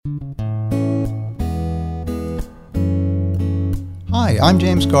Hi, I'm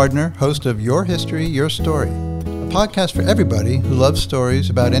James Gardner, host of Your History, Your Story, a podcast for everybody who loves stories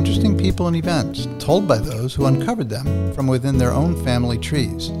about interesting people and events told by those who uncovered them from within their own family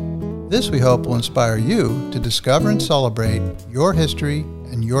trees. This, we hope, will inspire you to discover and celebrate your history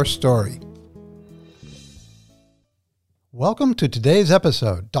and your story. Welcome to today's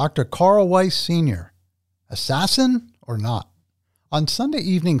episode, Dr. Carl Weiss Sr., assassin or not? On Sunday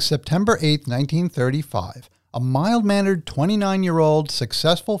evening, September 8, 1935, a mild-mannered 29-year-old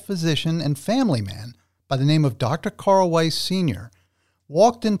successful physician and family man by the name of Dr. Carl Weiss Sr.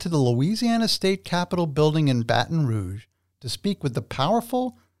 walked into the Louisiana State Capitol building in Baton Rouge to speak with the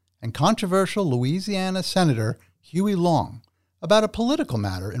powerful and controversial Louisiana Senator Huey Long about a political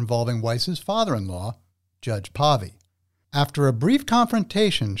matter involving Weiss's father-in-law, Judge Pavey. After a brief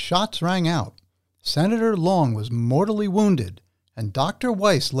confrontation, shots rang out. Senator Long was mortally wounded, and Dr.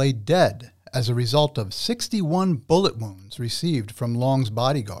 Weiss lay dead as a result of 61 bullet wounds received from Long's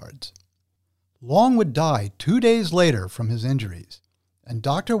bodyguards. Long would die 2 days later from his injuries, and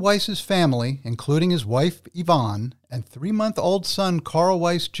Dr. Weiss's family, including his wife Yvonne and 3-month-old son Carl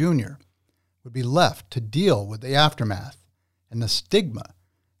Weiss Jr., would be left to deal with the aftermath and the stigma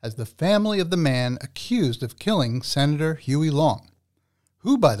as the family of the man accused of killing Senator Huey Long,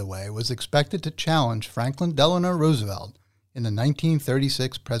 who, by the way, was expected to challenge Franklin Delano Roosevelt in the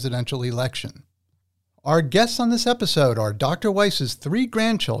 1936 presidential election. Our guests on this episode are Dr. Weiss's 3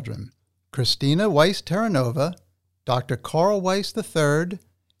 grandchildren, Christina Weiss Terranova, Dr. Carl Weiss III,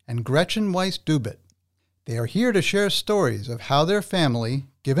 and Gretchen Weiss Dubit. They are here to share stories of how their family,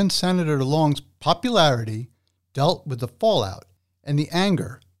 given Senator Long's popularity, dealt with the fallout and the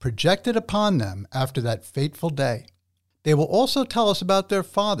anger projected upon them after that fateful day. They will also tell us about their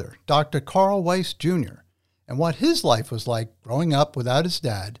father, Dr. Carl Weiss Jr., and what his life was like growing up without his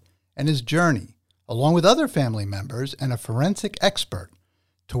dad, and his journey, along with other family members and a forensic expert,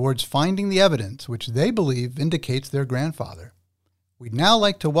 towards finding the evidence which they believe vindicates their grandfather. We'd now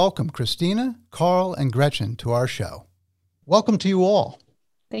like to welcome Christina, Carl, and Gretchen to our show. Welcome to you all.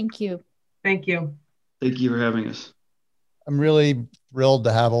 Thank you. Thank you. Thank you for having us. I'm really thrilled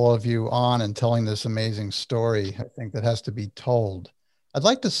to have all of you on and telling this amazing story, I think, that has to be told. I'd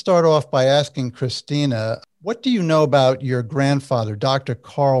like to start off by asking Christina, what do you know about your grandfather, Dr.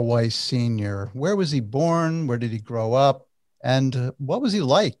 Carl Weiss Sr.? Where was he born? Where did he grow up? And what was he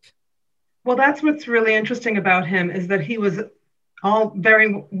like? Well, that's what's really interesting about him is that he was all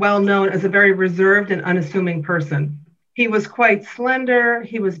very well known as a very reserved and unassuming person. He was quite slender,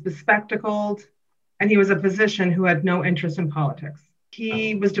 he was bespectacled, and he was a physician who had no interest in politics.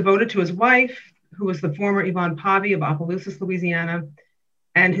 He was devoted to his wife, who was the former Yvonne Pavey of Opelousas, Louisiana,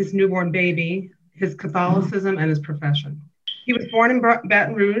 and his newborn baby, his Catholicism, and his profession. He was born in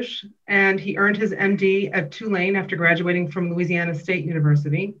Baton Rouge, and he earned his MD at Tulane after graduating from Louisiana State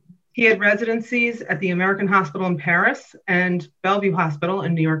University. He had residencies at the American Hospital in Paris and Bellevue Hospital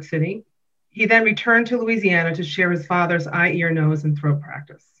in New York City. He then returned to Louisiana to share his father's eye, ear, nose, and throat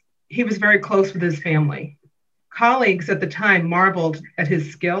practice. He was very close with his family. Colleagues at the time marveled at his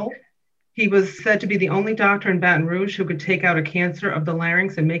skill. He was said to be the only doctor in Baton Rouge who could take out a cancer of the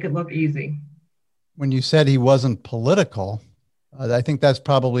larynx and make it look easy. When you said he wasn't political, I think that's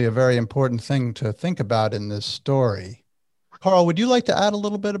probably a very important thing to think about in this story. Carl, would you like to add a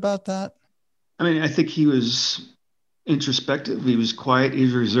little bit about that? I mean, I think he was introspective. He was quiet. He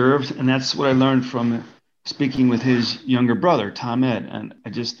was reserved. And that's what I learned from speaking with his younger brother, Tom Ed. And I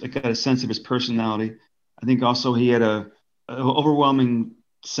got a sense of his personality. I think also he had an overwhelming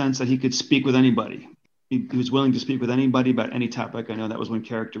sense that he could speak with anybody. He was willing to speak with anybody about any topic. I know that was one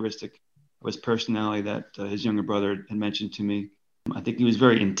characteristic of his personality that his younger brother had mentioned to me. I think he was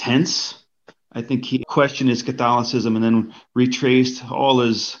very intense. I think he questioned his Catholicism and then retraced all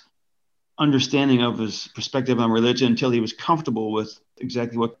his understanding of his perspective on religion until he was comfortable with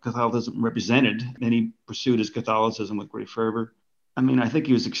exactly what Catholicism represented. Then he pursued his Catholicism with great fervor. I mean, I think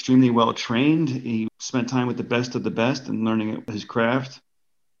he was extremely well trained. He spent time with the best of the best and learning his craft.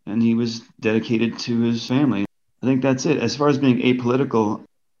 And he was dedicated to his family. I think that's it. As far as being apolitical,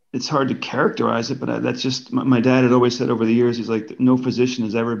 it's hard to characterize it, but that's just, my dad had always said over the years, he's like, no physician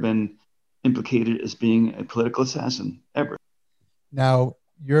has ever been implicated as being a political assassin, ever. Now,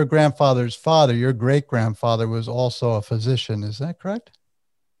 your grandfather's father, your great-grandfather, was also a physician. Is that correct?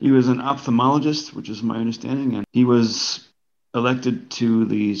 He was an ophthalmologist, which is my understanding, and he was elected to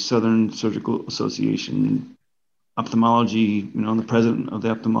the Southern Surgical Association ophthalmology, the president of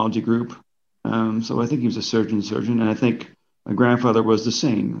the ophthalmology group. So I think he was a surgeon, and I think my grandfather was the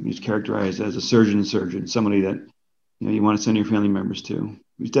same. He was characterized as a surgeon, somebody that you want to send your family members to.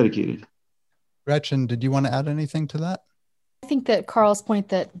 He was dedicated. Gretchen, did you want to add anything to that? I think that Carl's point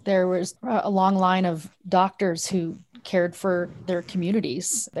that there was a long line of doctors who cared for their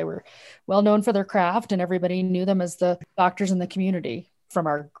communities. They were well known for their craft, and everybody knew them as the doctors in the community from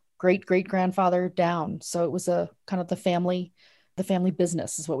our great-great-grandfather down. So it was a kind of the family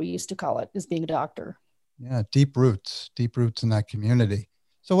business is what we used to call it, is being a doctor. Yeah, deep roots in that community.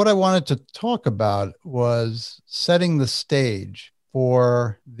 So what I wanted to talk about was setting the stage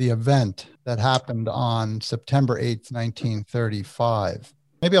for the event that happened on September 8th, 1935.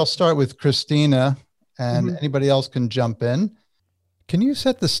 Maybe I'll start with Christina, and anybody else can jump in. Can you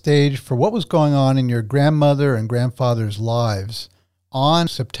set the stage for what was going on in your grandmother and grandfather's lives on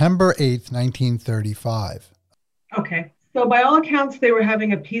September 8th, 1935? Okay. So by all accounts, they were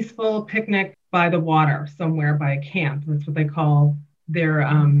having a peaceful picnic by the water somewhere, by a camp. That's what they call their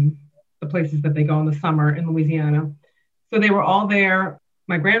the places that they go in the summer in Louisiana. So they were all there.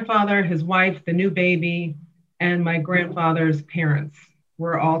 My grandfather, his wife, the new baby, and my grandfather's parents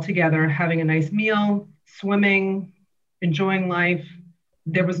were all together having a nice meal, swimming, enjoying life.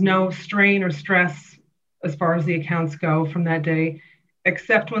 There was no strain or stress as far as the accounts go from that day,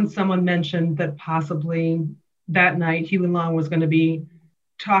 except when someone mentioned that possibly that night Huey Long was going to be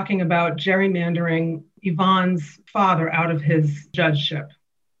talking about gerrymandering Yvonne's father out of his judgeship.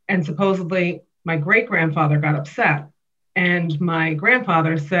 And supposedly my great-grandfather got upset. And my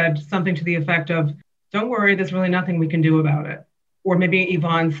grandfather said something to the effect of, "Don't worry, there's really nothing we can do about it." Or maybe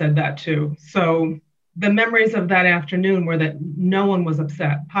Yvonne said that too. So the memories of that afternoon were that no one was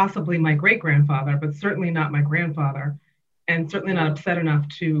upset, possibly my great-grandfather, but certainly not my grandfather, and certainly not upset enough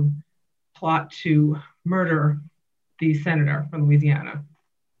to plot to murder the senator from Louisiana.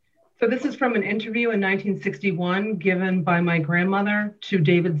 So this is from an interview in 1961 given by my grandmother to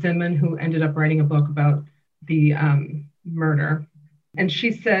David Zinman, who ended up writing a book about the murder. And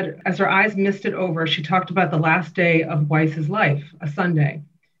she said, as her eyes misted over, she talked about the last day of Weiss's life, a Sunday.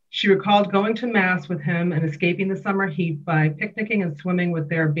 She recalled going to Mass with him and escaping the summer heat by picnicking and swimming with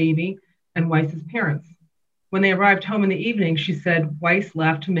their baby and Weiss's parents. When they arrived home in the evening, she said Weiss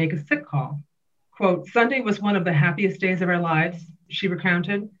left to make a sick call. Quote, "Sunday was one of the happiest days of our lives," she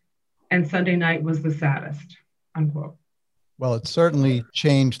recounted, "and Sunday night was the saddest," unquote. Well, it certainly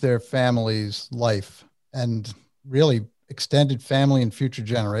changed their family's life and really extended family and future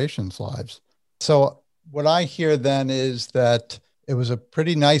generations' lives. So what I hear then is that it was a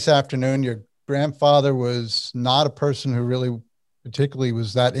pretty nice afternoon. Your grandfather was not a person who really particularly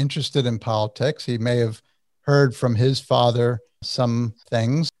was that interested in politics. He may have heard from his father some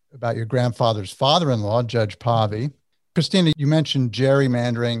things about your grandfather's father-in-law, Judge Pavey. Christina, you mentioned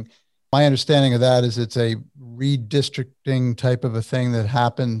gerrymandering. My understanding of that is it's a redistricting type of a thing that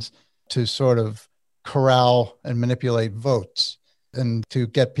happens to sort of corral and manipulate votes and to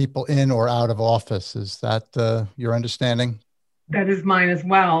get people in or out of office. Is that your understanding? That is mine as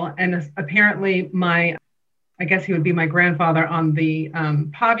well. And apparently I guess he would be my grandfather on the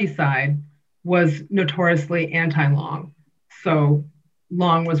Pavey side, was notoriously anti-Long. So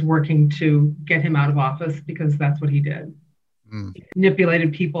Long was working to get him out of office because that's what he did. He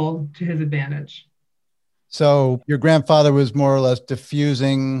manipulated people to his advantage. So your grandfather was more or less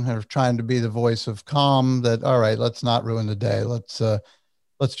diffusing or trying to be the voice of calm, that, all right, let's not ruin the day.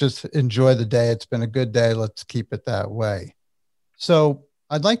 Let's just enjoy the day. It's been a good day. Let's keep it that way. So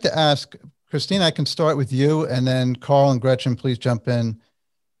I'd like to ask, Christine, I can start with you, and then Carl and Gretchen, please jump in.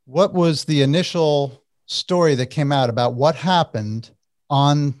 What was the initial story that came out about what happened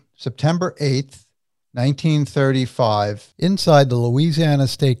on September 8th, 1935, inside the Louisiana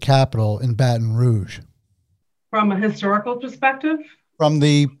State Capitol in Baton Rouge? From a historical perspective? From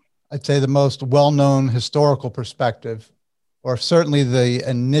I'd say the most well-known historical perspective, or certainly the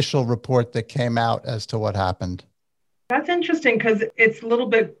initial report that came out as to what happened. That's interesting because it's a little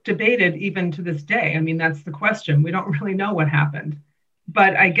bit debated even to this day. I mean, that's the question. We don't really know what happened.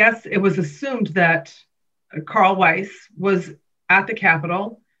 But I guess it was assumed that Carl Weiss was at the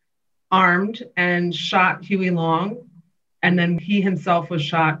Capitol, armed, and shot Huey Long. And then he himself was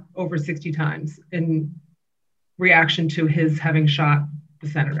shot over 60 times in reaction to his having shot the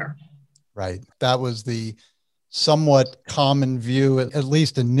senator. Right. That was the somewhat common view, at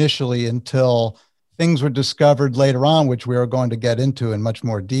least initially, until things were discovered later on, which we are going to get into in much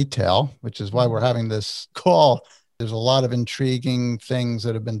more detail, which is why we're having this call. There's a lot of intriguing things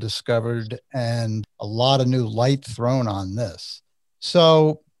that have been discovered and a lot of new light thrown on this.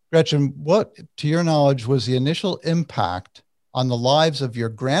 So, Gretchen, what, to your knowledge, was the initial impact on the lives of your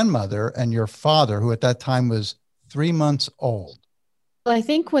grandmother and your father, who at that time was 3 months old? Well, I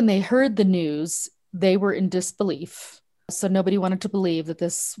think when they heard the news, they were in disbelief. So nobody wanted to believe that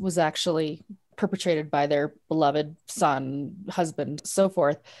this was actually perpetrated by their beloved son, husband, so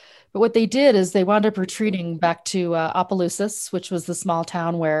forth. But what they did is they wound up retreating back to Opelousas, which was the small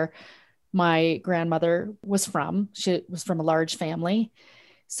town where my grandmother was from. She was from a large family.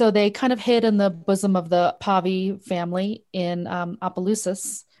 So they kind of hid in the bosom of the Pavey family in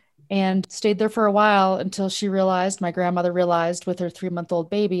Opelousas and stayed there for a while until my grandmother realized with her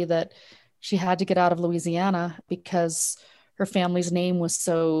 3-month-old baby that she had to get out of Louisiana because her family's name was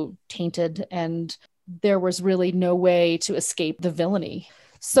so tainted and there was really no way to escape the villainy.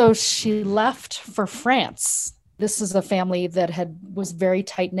 So she left for France. This is a family that was very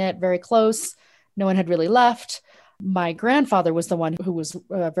tight-knit, very close. No one had really left. My grandfather was the one who was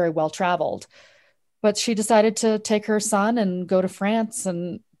very well traveled, but she decided to take her son and go to France,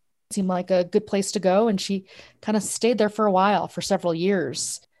 and it seemed like a good place to go. And she kind of stayed there for a while, for several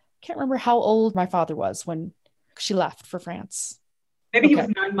years. Can't remember how old my father was when she left for France. Maybe he was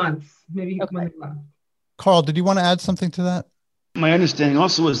 9 months. Maybe when he left. Carl, did you want to add something to that? My understanding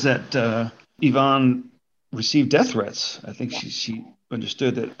also was that Yvonne received death threats. I think she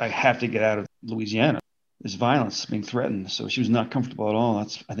understood that I have to get out of Louisiana. There's violence being threatened. So she was not comfortable at all.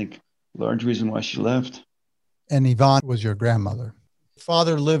 That's, I think, a large reason why she left. And Yvonne was your grandmother.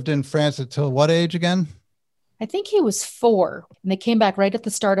 Father lived in France until what age again? I think he was 4. And they came back right at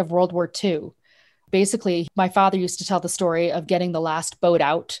the start of World War II. Basically, my father used to tell the story of getting the last boat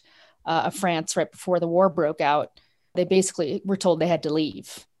out of France right before the war broke out. They basically were told they had to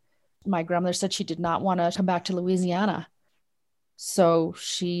leave. My grandmother said she did not want to come back to Louisiana. So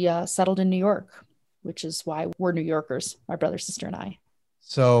she settled in New York, which is why we're New Yorkers, my brother, sister, and I.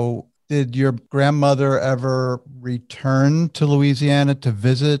 So did your grandmother ever return to Louisiana to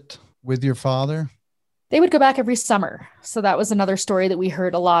visit with your father? They would go back every summer. So that was another story that we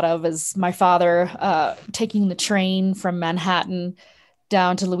heard a lot of, is my father taking the train from Manhattan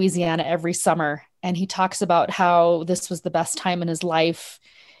down to Louisiana every summer. And he talks about how this was the best time in his life.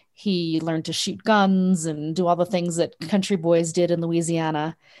 He learned to shoot guns and do all the things that country boys did in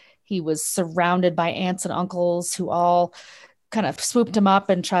Louisiana. He was surrounded by aunts and uncles who all kind of swooped him up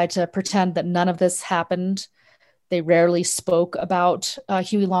and tried to pretend that none of this happened. They rarely spoke about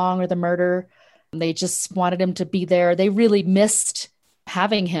Huey Long or the murder. They just wanted him to be there. They really missed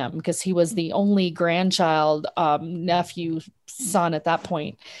having him because he was the only grandchild, nephew, son at that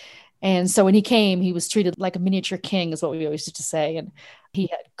point. And so when he came, he was treated like a miniature king, is what we always used to say. And he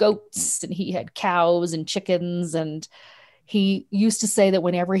had goats and he had cows and chickens. And he used to say that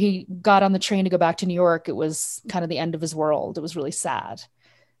whenever he got on the train to go back to New York, it was kind of the end of his world. It was really sad.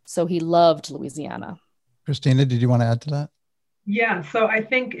 So he loved Louisiana. Christina, did you want to add to that? Yeah, so I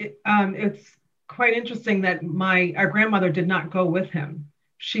think it's quite interesting that our grandmother did not go with him.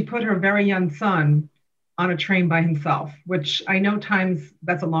 She put her very young son on a train by himself, which I know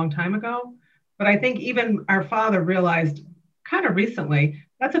that's a long time ago, but I think even our father realized kind of recently,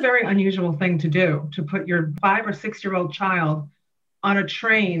 that's a very unusual thing to do, to put your 5 or 6-year-old child on a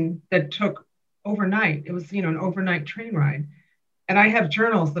train that took overnight. It was, an overnight train ride. And I have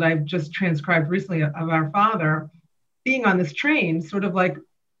journals that I've just transcribed recently of our father being on this train, sort of like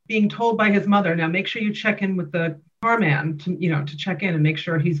being told by his mother, now make sure you check in with the carman to check in and make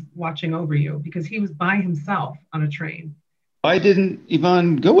sure he's watching over you, because he was by himself on a train. Why didn't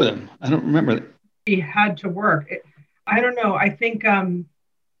Yvonne go with him? I don't remember. He had to work. I don't know. I think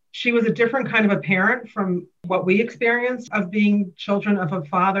she was a different kind of a parent from what we experienced of being children of a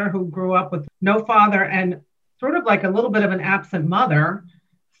father who grew up with no father and sort of like a little bit of an absent mother.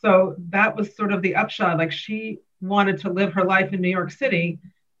 So that was sort of the upshot. Like, she wanted to live her life in New York City.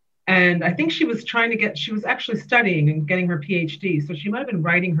 And I think she was actually studying and getting her PhD. So she might have been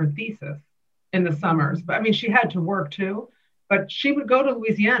writing her thesis in the summers. But I mean, she had to work too. But she would go to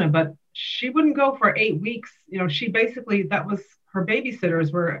Louisiana, but she wouldn't go for 8 weeks. She basically, that was her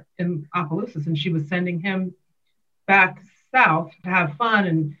babysitters were in Opelousas, and she was sending him back south to have fun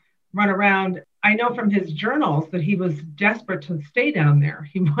and run around. I know from his journals that he was desperate to stay down there.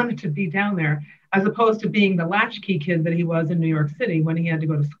 He wanted to be down there, as opposed to being the latchkey kid that he was in New York City when he had to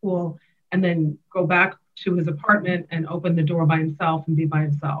go to school and then go back to his apartment and open the door by himself and be by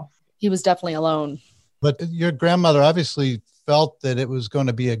himself. He was definitely alone. But your grandmother obviously felt that it was going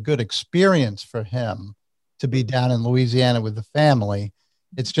to be a good experience for him to be down in Louisiana with the family.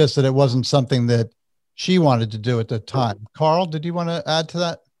 It's just that it wasn't something that she wanted to do at the time. Carl, did you want to add to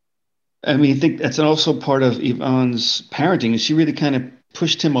that? I mean, I think that's also part of Yvonne's parenting. She really kind of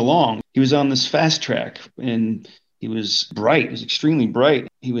pushed him along. He was on this fast track and he was bright. He was extremely bright.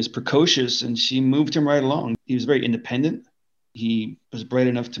 He was precocious and she moved him right along. He was very independent. He was bright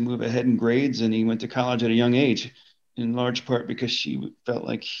enough to move ahead in grades and he went to college at a young age. in large part because she felt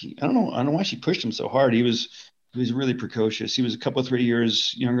like I don't know why she pushed him so hard. He was really precocious. He was a couple, 3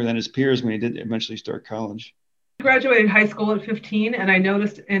 years younger than his peers when he did eventually start college. I graduated high school at 15, and I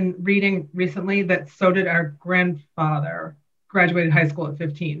noticed in reading recently that so did our grandfather. Graduated high school at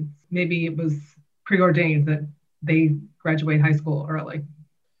 15. Maybe it was preordained that they graduate high school early.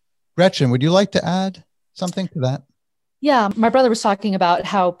 Gretchen, would you like to add something to that? Yeah, my brother was talking about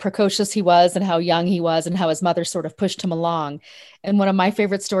how precocious he was and how young he was and how his mother sort of pushed him along. And one of my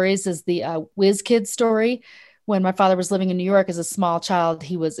favorite stories is the Whiz Kid story. When my father was living in New York as a small child,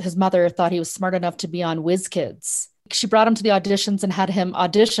 his mother thought he was smart enough to be on Whiz Kids. She brought him to the auditions and had him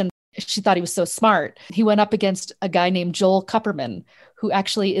audition. She thought he was so smart. He went up against a guy named Joel Kupperman, who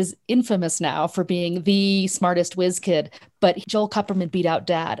actually is infamous now for being the smartest whiz kid. But Joel Kupperman beat out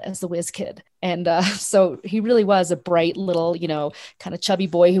Dad as the whiz kid. And so he really was a bright little, kind of chubby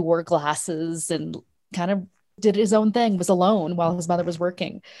boy who wore glasses and kind of did his own thing, was alone while his mother was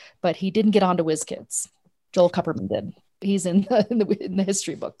working. But he didn't get onto whiz kids. Joel Kupperman did. He's in the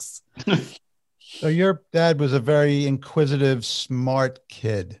history books. So your dad was a very inquisitive, smart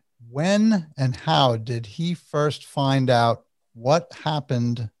kid. When and how did he first find out what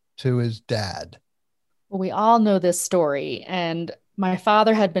happened to his dad? Well, we all know this story. And my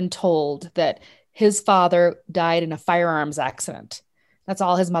father had been told that his father died in a firearms accident. That's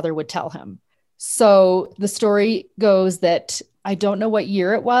all his mother would tell him. So the story goes that I don't know what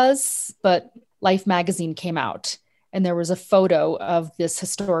year it was, but Life magazine came out and there was a photo of this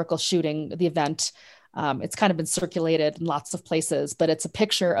historical shooting, the event. It's kind of been circulated in lots of places, but it's a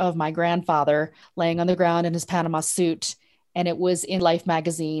picture of my grandfather laying on the ground in his Panama suit. And it was in Life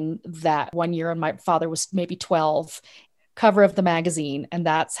magazine that one year, and my father was maybe 12, cover of the magazine. And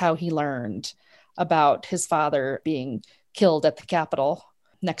that's how he learned about his father being killed at the Capitol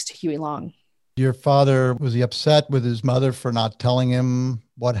next to Huey Long. Your father, was he upset with his mother for not telling him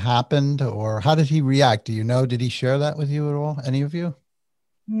what happened, or how did he react? Do you know? Did he share that with you at all? Any of you?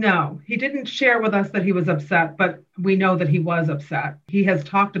 No, he didn't share with us that he was upset, but we know that he was upset. He has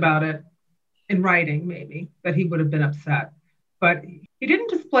talked about it in writing, maybe, that he would have been upset. But he didn't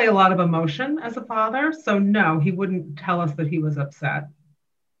display a lot of emotion as a father. So no, he wouldn't tell us that he was upset.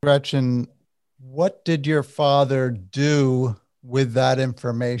 Gretchen, what did your father do with that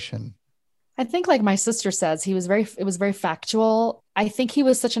information? I think, like my sister says, it was very factual. I think he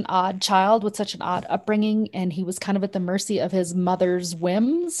was such an odd child with such an odd upbringing, and he was kind of at the mercy of his mother's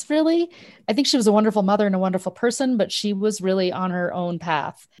whims, really. I think she was a wonderful mother and a wonderful person, but she was really on her own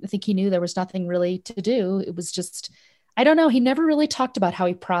path. I think he knew there was nothing really to do. It was just, I don't know. He never really talked about how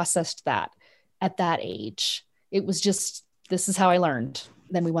he processed that at that age. It was just, this is how I learned.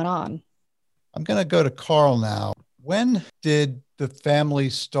 Then we went on. I'm going to go to Carl now. When did the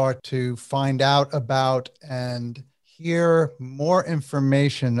family start to find out about and hear more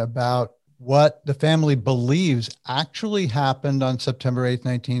information about what the family believes actually happened on September 8th,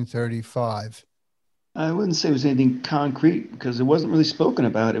 1935? I wouldn't say it was anything concrete because it wasn't really spoken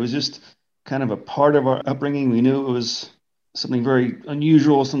about. It was just kind of a part of our upbringing. We knew it was something very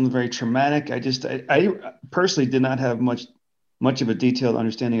unusual, something very traumatic. I personally did not have much of a detailed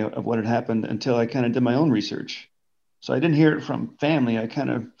understanding of what had happened until I kind of did my own research. So I didn't hear it from family. I kind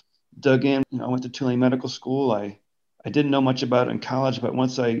of dug in. I went to Tulane Medical School. I didn't know much about it in college, but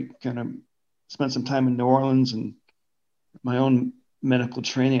once I kind of spent some time in New Orleans and my own medical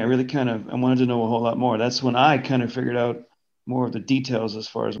training, I wanted to know a whole lot more. That's when I kind of figured out more of the details as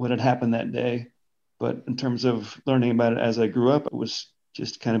far as what had happened that day. But in terms of learning about it as I grew up, it was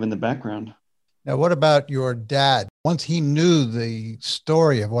just kind of in the background. Now, what about your dad? Once he knew the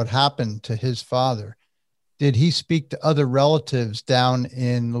story of what happened to his father, did he speak to other relatives down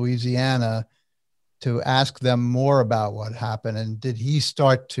in Louisiana to ask them more about what happened? And did he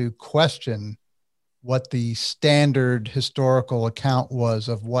start to question what the standard historical account was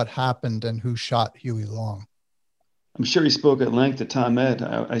of what happened and who shot Huey Long? I'm sure he spoke at length to Tom Ed.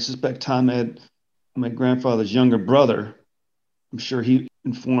 I suspect Tom Ed, my grandfather's younger brother, I'm sure he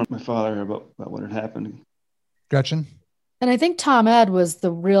informed my father about what had happened. Gretchen? And I think Tom Ed,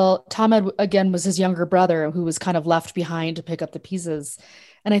 again, was his younger brother who was kind of left behind to pick up the pieces.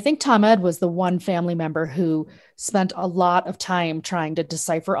 And I think Tom Ed was the one family member who spent a lot of time trying to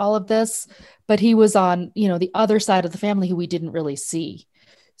decipher all of this, but he was on, the other side of the family who we didn't really see.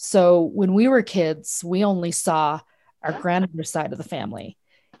 So when we were kids, we only saw our grandmother's side of the family,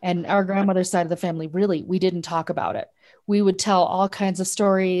 and our grandmother's side of the family, really, we didn't talk about it. We would tell all kinds of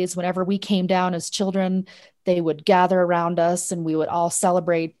stories. Whenever we came down as children, they would gather around us and we would all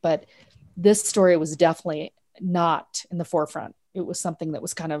celebrate. But this story was definitely not in the forefront. It was something that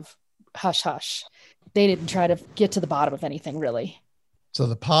was kind of hush hush. They didn't try to get to the bottom of anything, really. So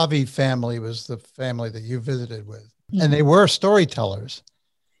the Pavi family was the family that you visited with, Mm-hmm. and they were storytellers.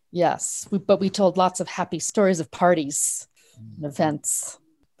 Yes, but we told lots of happy stories of parties and events.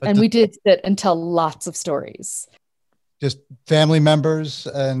 But we did sit and tell lots of stories. Just family members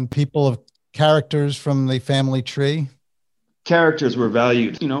and people of characters from the family tree? Characters were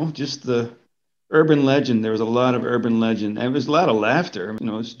valued, just the urban legend. There was a lot of urban legend. And it was a lot of laughter.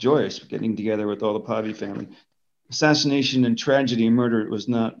 It's joyous getting together with all the Pavi family. Assassination and tragedy and murder was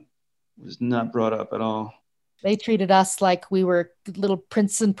not brought up at all. They treated us like we were little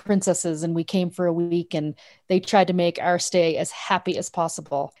princes and princesses, and we came for a week, and they tried to make our stay as happy as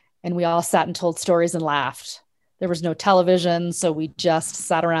possible. And we all sat and told stories and laughed. There was no television, so we just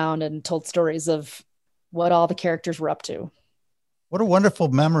sat around and told stories of what all the characters were up to. What a wonderful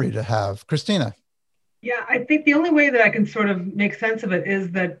memory to have. Christina. Yeah, I think the only way that I can sort of make sense of it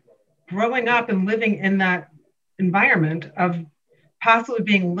is that growing up and living in that environment of possibly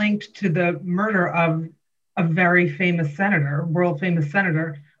being linked to the murder of a very famous senator, world famous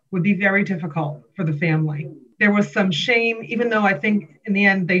senator, would be very difficult for the family. There was some shame, even though I think in the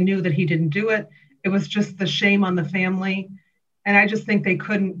end they knew that he didn't do it. It was just the shame on the family. And I just think they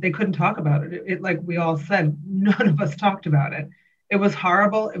couldn't talk about it. It, like we all said, none of us talked about it. It was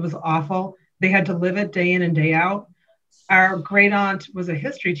horrible. It was awful. They had to live it day in and day out. Our great aunt was a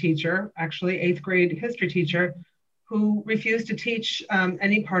history teacher, actually 8th grade history teacher, who refused to teach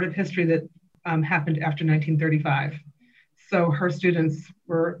any part of history that happened after 1935. So her students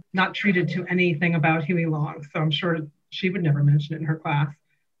were not treated to anything about Huey Long. So I'm sure she would never mention it in her class.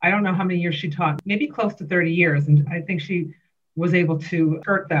 I don't know how many years she taught, maybe close to 30 years. And I think she was able to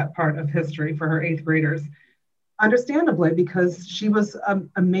skirt that part of history for her 8th graders. Understandably, because she was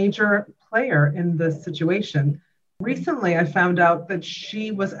a major player in this situation. Recently, I found out that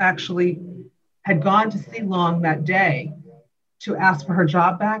she was had gone to see Long that day to ask for her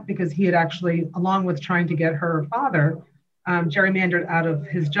job back because he had actually, along with trying to get her father gerrymandered out of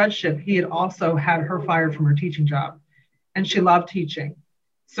his judgeship, he had also had her fired from her teaching job. And she loved teaching.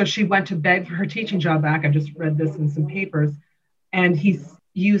 So she went to beg for her teaching job back. I just read this in some papers. And he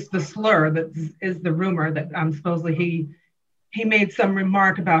used the slur that is the rumor that supposedly he made some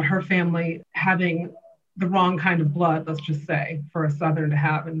remark about her family having the wrong kind of blood, let's just say, for a Southern to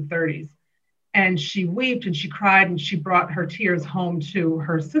have in the 30s. And she wept and she cried and she brought her tears home to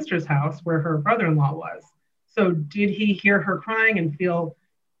her sister's house where her brother-in-law was. So did he hear her crying and feel,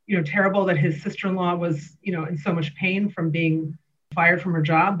 terrible that his sister-in-law was, in so much pain from being fired from her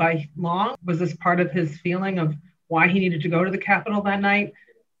job by Long? Was this part of his feeling of why he needed to go to the Capitol that night?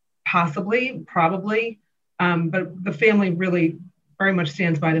 Possibly, probably. But the family really very much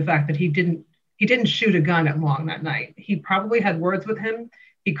stands by the fact that he didn't shoot a gun at Long that night. He probably had words with him.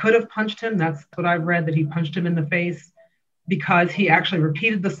 He could have punched him. That's what I've read, that he punched him in the face because he actually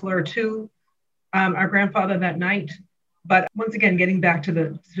repeated the slur to our grandfather that night. But once again, getting back to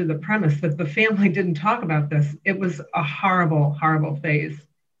the premise that the family didn't talk about this, it was a horrible, horrible phase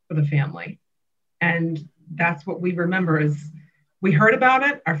for the family. And that's what we remember is we heard about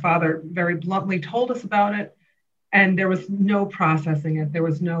it. Our father very bluntly told us about it. And there was no processing it. There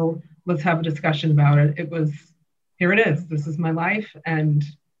was no, let's have a discussion about it. It was, here it is. This is my life. And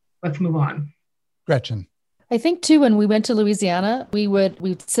let's move on. Gretchen. I think too, when we went to Louisiana,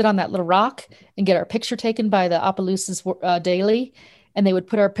 we'd sit on that little rock and get our picture taken by the Opelousas Daily, and they would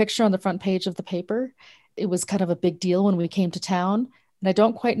put our picture on the front page of the paper. It was kind of a big deal when we came to town, and I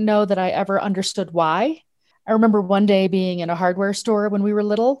don't quite know that I ever understood why. I remember one day being in a hardware store when we were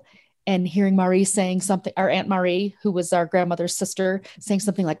little and hearing Marie saying something, our Aunt Marie, who was our grandmother's sister, saying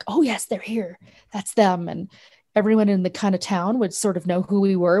something like, "Oh yes, they're here. That's them." And everyone in the kind of town would sort of know who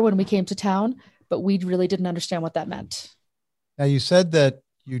we were when we came to town, but we really didn't understand what that meant. Now, you said that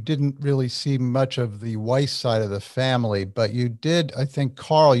you didn't really see much of the Weiss side of the family, but you did, I think,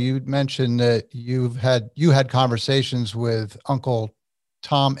 Carl, you mentioned that you had conversations with Uncle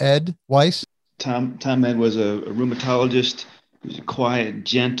Tom Ed Weiss. Tom Ed was a rheumatologist. He was a quiet,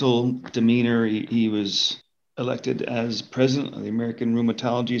 gentle demeanor. He was elected as president of the American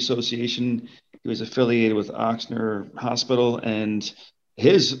Rheumatology Association. He was affiliated with Ochsner Hospital, and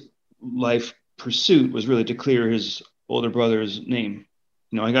his life pursuit was really to clear his older brother's name.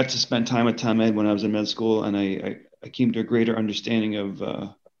 I got to spend time with Tom Ed when I was in med school, and I came to a greater understanding of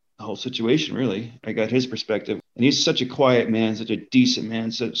the whole situation, really. I got his perspective. And he's such a quiet man, such a decent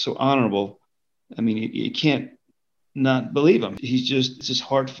man, so honorable. I mean, you can't not believe him. It's his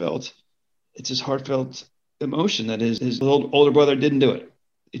heartfelt emotion that his older brother didn't do it.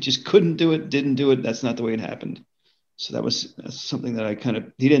 It just couldn't do it, didn't do it. That's not the way it happened. So that's something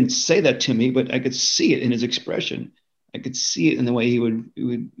that he didn't say that to me, but I could see it in his expression. I could see it in the way he would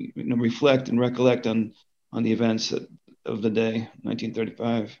reflect and recollect on the events of the day,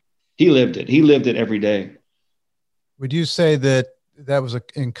 1935. He lived it. He lived it every day. Would you say that was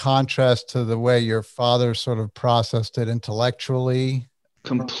in contrast to the way your father sort of processed it intellectually?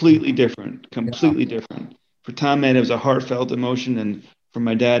 Completely different. Completely different. For Tom Ed, it was a heartfelt emotion, and for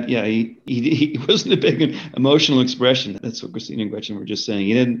my dad, yeah, he wasn't a big emotional expression. That's what Christina and Gretchen were just saying.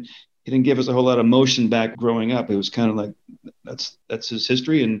 He didn't give us a whole lot of emotion back growing up. It was kind of like that's his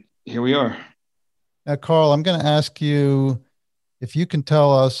history, and here we are. Now, Carl, I'm going to ask you if you can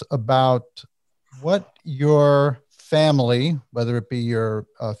tell us about what your family, whether it be your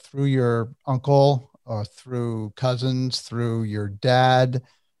through your uncle or through cousins, through your dad,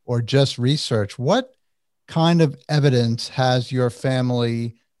 or just research, what kind of evidence has your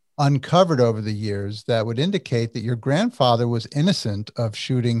family uncovered over the years that would indicate that your grandfather was innocent of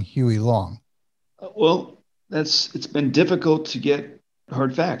shooting Huey Long? Well, it's been difficult to get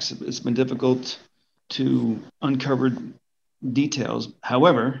hard facts. It's been difficult to uncover details.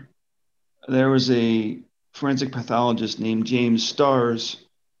 However, there was a forensic pathologist named James Starrs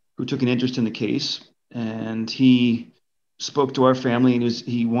who took an interest in the case, and he spoke to our family, and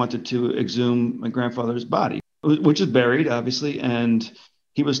he wanted to exhume my grandfather's body, which is buried, obviously, and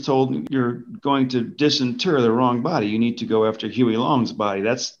he was told, you're going to disinter the wrong body. You need to go after Huey Long's body.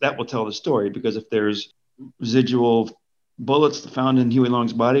 That will tell the story, because if there's residual bullets found in Huey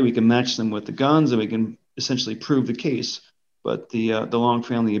Long's body, we can match them with the guns and we can essentially prove the case. But the Long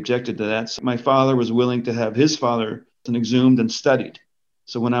family objected to that. So my father was willing to have his father exhumed and studied.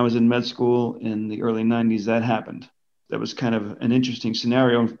 So when I was in med school in the early 90s, that happened. That was kind of an interesting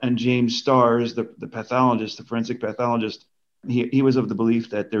scenario. And James Starrs, the pathologist, the forensic pathologist, he was of the belief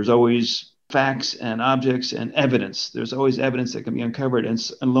that there's always facts and objects and evidence. There's always evidence that can be uncovered.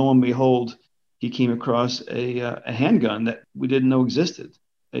 And lo and behold, he came across a handgun that we didn't know existed,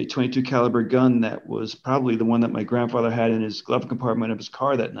 a .22 caliber gun that was probably the one that my grandfather had in his glove compartment of his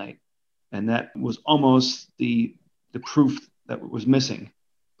car that night. And that was almost the proof that was missing.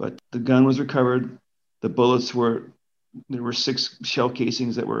 But the gun was recovered. The bullets there were 6 shell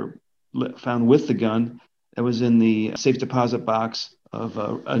casings that were found with the gun that was in the safe deposit box of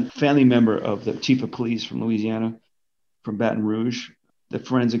a family member of the chief of police from Louisiana, from Baton Rouge. The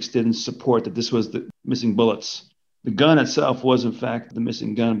forensics didn't support that this was the missing bullets. The gun itself was, in fact, the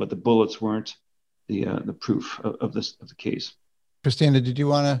missing gun, but the bullets weren't the proof of the case. Christina, did you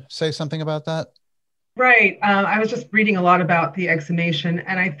want to say something about that? Right. I was just reading a lot about the exhumation,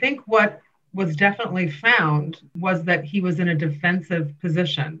 and I think what was definitely found was that he was in a defensive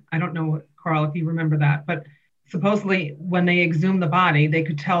position. I don't know, Carl, if you remember that, but supposedly when they exhumed the body, they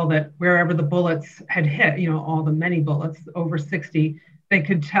could tell that wherever the bullets had hit, all the many bullets, over 60, they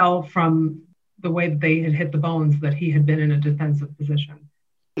could tell from the way that they had hit the bones that he had been in a defensive position.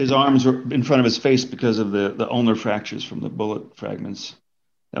 His arms were in front of his face because of the ulnar fractures from the bullet fragments.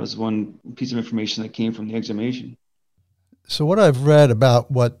 That was one piece of information that came from the exhumation. So what I've read about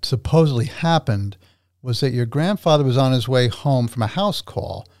what supposedly happened was that your grandfather was on his way home from a house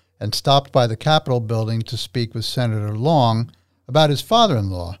call and stopped by the Capitol building to speak with Senator Long about his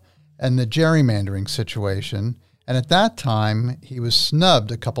father-in-law and the gerrymandering situation. And at that time, he was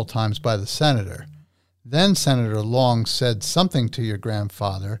snubbed a couple times by the senator. Then Senator Long said something to your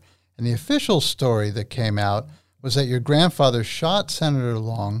grandfather, and the official story that came out was that your grandfather shot Senator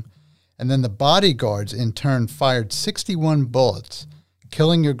Long, and then the bodyguards in turn fired 61 bullets,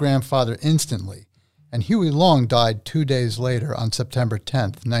 killing your grandfather instantly. And Huey Long died 2 days later on September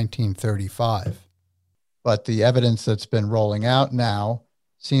 10th, 1935. But the evidence that's been rolling out now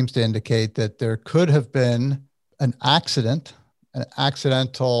seems to indicate that there could have been an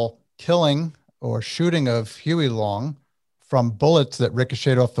accidental killing or shooting of Huey Long from bullets that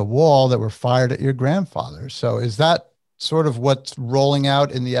ricocheted off the wall that were fired at your grandfather. So is that sort of what's rolling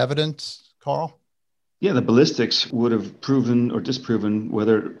out in the evidence, Carl? Yeah, the ballistics would have proven or disproven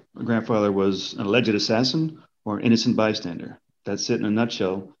whether my grandfather was an alleged assassin or an innocent bystander. That's it in a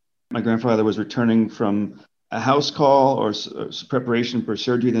nutshell. My grandfather was returning from a house call or preparation for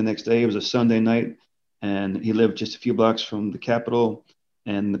surgery the next day. It was a Sunday night, and he lived just a few blocks from the Capitol,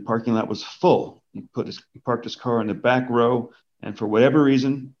 and the parking lot was full. He parked his car in the back row, and for whatever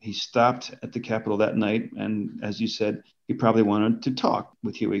reason, he stopped at the Capitol that night. And as you said, he probably wanted to talk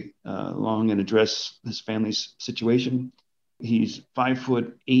with Huey Long and address his family's situation. He's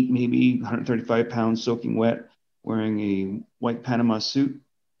 5'8", maybe 135 pounds, soaking wet, wearing a white Panama suit.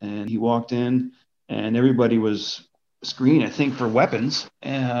 And he walked in, and everybody was screen, I think, for weapons,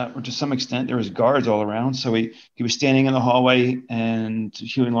 or to some extent there was guards all around. So he was standing in the hallway, and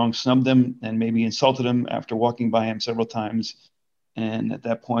Huey Long snubbed him and maybe insulted him after walking by him several times. And at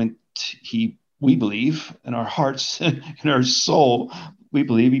that point, we believe in our hearts, in our soul, we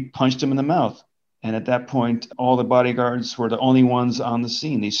believe he punched him in the mouth. And at that point, all the bodyguards were the only ones on the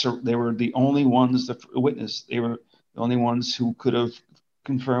scene. They were the only ones that witnessed. They were the only ones who could have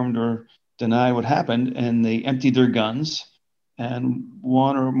confirmed or denied what happened. And they emptied their guns, and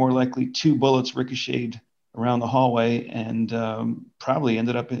one or more likely two bullets ricocheted around the hallway and probably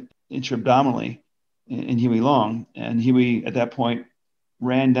ended up intra-abdominally in Huey Long. And Huey, at that point,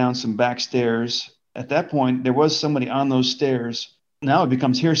 ran down some back stairs. At that point, there was somebody on those stairs. Now it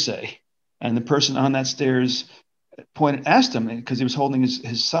becomes hearsay. And the person on that stairs asked him, because he was holding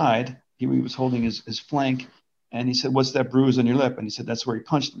his side, he was holding his flank, and he said, "What's that bruise on your lip?" And he said, "That's where he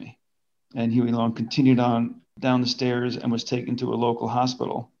punched me." And Huey Long continued on down the stairs and was taken to a local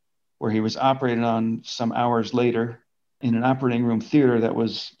hospital, where he was operated on some hours later in an operating room theater that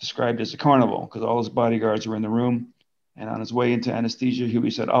was described as a carnival, because all his bodyguards were in the room. And on his way into anesthesia,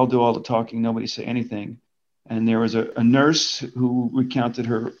 Huey said, "I'll do all the talking, nobody say anything." And there was a nurse who recounted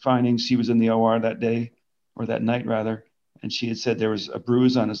her findings. She was in the OR that day, or that night rather, and she had said there was a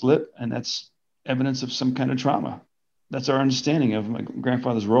bruise on his lip, and that's evidence of some kind of trauma. That's our understanding of my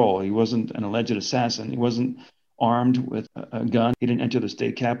grandfather's role. He wasn't an alleged assassin. He wasn't armed with a gun. He didn't enter the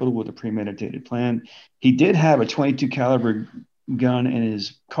state capitol with a premeditated plan. He did have a .22 caliber gun in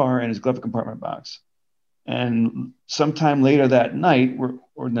his car in his glove compartment box. And sometime later that night,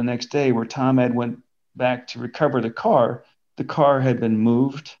 or the next day, where Tom Ed went back to recover the car had been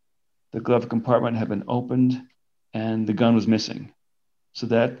moved, the glove compartment had been opened, and the gun was missing. So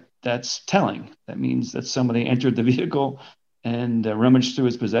that's telling. That means that somebody entered the vehicle and rummaged through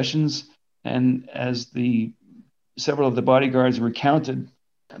his possessions. And as several of the bodyguards recounted,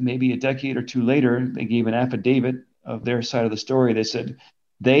 maybe a decade or two later, they gave an affidavit of their side of the story. They said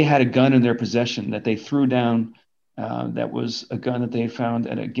they had a gun in their possession that they threw down. That was a gun that they had found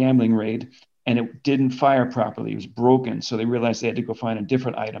at a gambling raid, and it didn't fire properly. It was broken. So they realized they had to go find a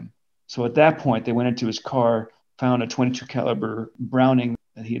different item. So at that point, they went into his car, found a .22 caliber Browning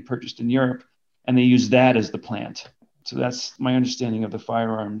that he had purchased in Europe, and they used that as the plant. So that's my understanding of the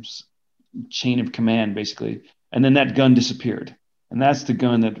firearms chain of command, basically. And then that gun disappeared. And that's the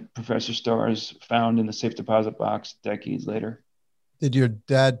gun that Professor Starrs found in the safe deposit box decades later. Did your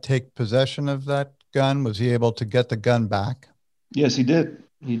dad take possession of that gun? Was he able to get the gun back? Yes, he did.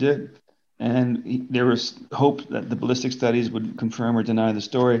 He did. And there was hope that the ballistic studies would confirm or deny the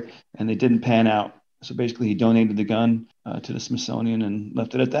story, and they didn't pan out. So basically, he donated the gun to the Smithsonian and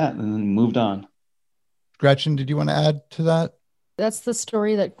left it at that, and then moved on. Gretchen, did you want to add to that? That's the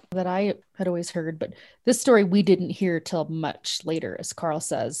story that I had always heard, but this story we didn't hear till much later, as Carl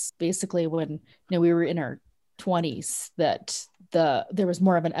says. Basically, when we were in our 20s, that there was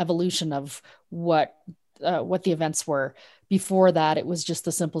more of an evolution of what the events were. Before that, it was just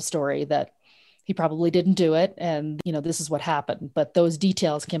the simple story that he probably didn't do it, and this is what happened. But those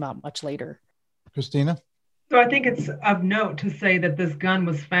details came out much later. Christina? So I think it's of note to say that this gun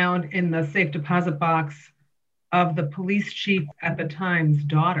was found in the safe deposit box of the police chief at the time's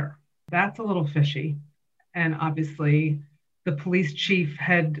daughter. That's a little fishy. And obviously, the police chief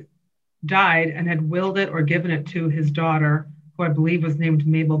had died and had willed it or given it to his daughter, who I believe was named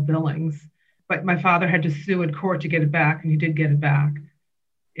Mabel Billings. But my father had to sue in court to get it back, and he did get it back.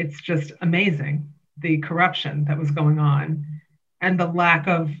 It's just amazing, the corruption that was going on and the lack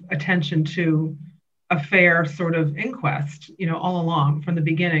of attention to a fair sort of inquest, all along. From the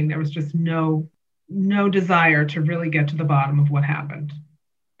beginning, there was just no desire to really get to the bottom of what happened.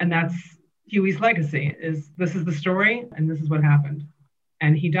 And that's Huey's legacy, this is the story and this is what happened.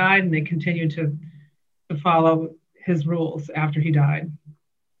 And he died, and they continued to follow his rules after he died.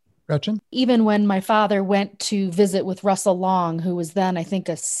 Gretchen? Even when my father went to visit with Russell Long, who was then, I think,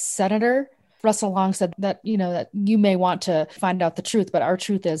 a senator, Russell Long said that, that you may want to find out the truth, but our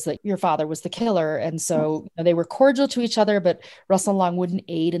truth is that your father was the killer. And so they were cordial to each other, but Russell Long wouldn't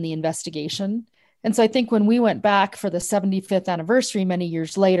aid in the investigation. And so I think when we went back for the 75th anniversary many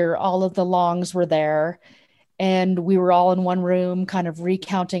years later, all of the Longs were there, and we were all in one room kind of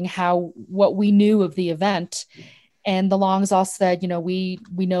recounting what we knew of the event. And the Longs all said, we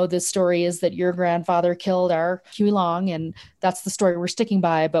know this story is that your grandfather killed our Huey Long, and that's the story we're sticking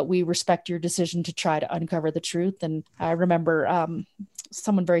by, but we respect your decision to try to uncover the truth. And I remember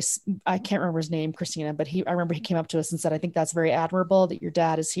someone I can't remember his name, Christina, but I remember he came up to us and said, "I think that's very admirable that your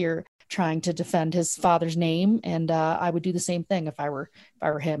dad is here trying to defend his father's name. And I would do the same thing if I were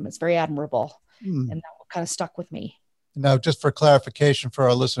him. It's very admirable." And that kind of stuck with me. Now, just for clarification for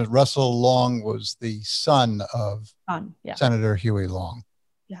our listeners, Russell Long was the son of Yeah. Senator Huey Long.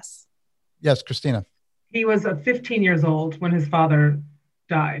 Yes. Yes, Christina. He was 15 years old when his father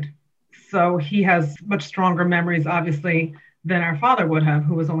died. So he has much stronger memories, obviously, than our father would have,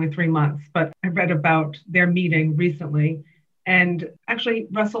 who was only 3 months. But I read about their meeting recently. And actually,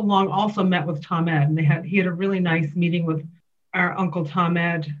 Russell Long also met with Tom Ed. And he had a really nice meeting with our Uncle Tom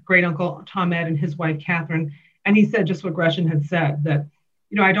Ed, great Uncle Tom Ed, and his wife, Catherine. And he said just what Gretchen had said, that,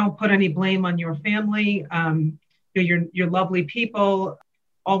 I don't put any blame on your family. You're lovely people.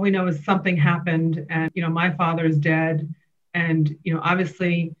 All we know is something happened, and my father is dead, and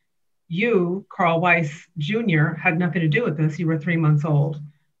obviously you, Carl Weiss Jr., had nothing to do with this. You were 3 months old,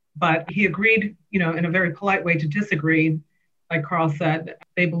 but he agreed, in a very polite way, to disagree. Like Carl said,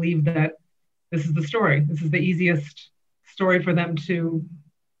 they believe that this is the story. This is the easiest story for them to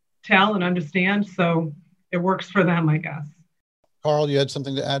tell and understand, so it works for them, I guess. Carl, you had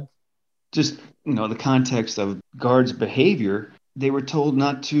something to add? Just the context of guards' behavior. They were told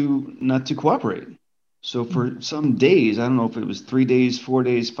not to cooperate. So for some days, I don't know if it was 3 days, 4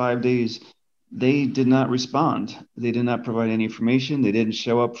 days, 5 days, they did not respond. They did not provide any information. They didn't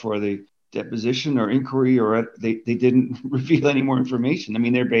show up for the deposition or inquiry, or they didn't reveal any more information. I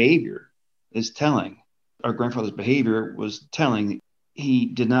mean, their behavior is telling. Our grandfather's behavior was telling. He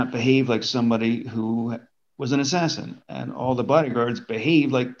did not behave like somebody who was an assassin, and all the bodyguards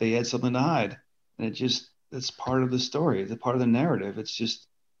behaved like they had something to hide. And it's part of the story. It's part of the narrative. It's just,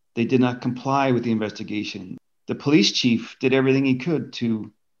 they did not comply with the investigation. The police chief did everything he could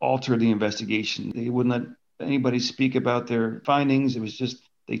to alter the investigation. They wouldn't let anybody speak about their findings. It was just,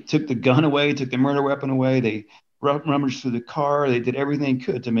 they took the gun away, took the murder weapon away. They rummaged through the car. They did everything they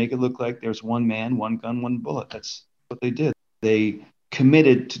could to make it look like there's one man, one gun, one bullet. That's what they did. They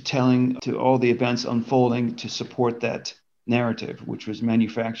committed to telling to all the events unfolding to support that narrative, which was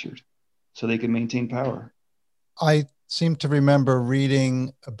manufactured, so they could maintain power. I seem to remember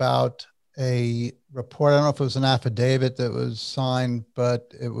reading about a report. I don't know if it was an affidavit that was signed,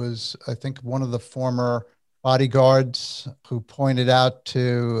 but it was, I think, one of the former bodyguards who pointed out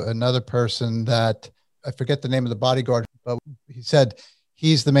to another person that, I forget the name of the bodyguard, but he said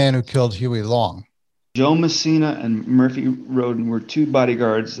he's the man who killed Huey Long. Joe Messina and Murphy Roden were two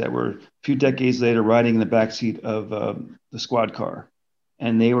bodyguards that were a few decades later riding in the backseat of the squad car.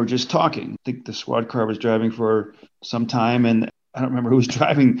 And they were just talking. I think the squad car was driving for some time, and I don't remember who was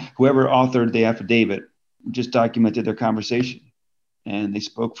driving. Whoever authored the affidavit just documented their conversation. And they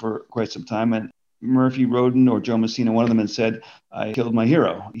spoke for quite some time. And Murphy Roden or Joe Messina, one of them, had said, I killed my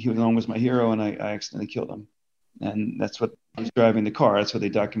hero. Huey Long was my hero, and I accidentally killed him. And that's what was driving the car. That's what they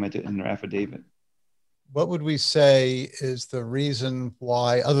documented in their affidavit. What would we say is the reason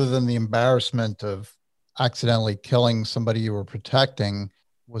why, other than the embarrassment of accidentally killing somebody you were protecting,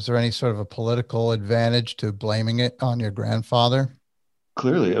 was there any sort of a political advantage to blaming it on your grandfather?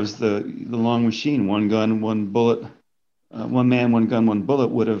 Clearly, it was the Long machine. One gun, one bullet. One man, one gun, one bullet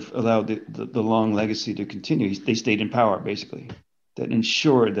would have allowed the Long legacy to continue. They stayed in power, basically. That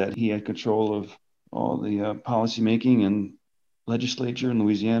ensured that he had control of all the policy making, and legislature in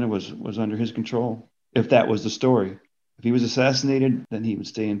Louisiana was under his control. If that was the story. If he was assassinated, then he would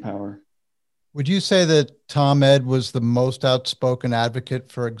stay in power. Would you say that Tom Ed was the most outspoken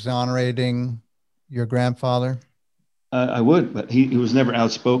advocate for exonerating your grandfather? I would, but he was never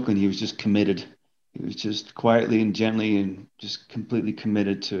outspoken. He was just committed. He was just quietly and gently and just completely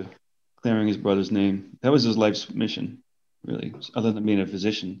committed to clearing his brother's name. That was his life's mission, really, other than being a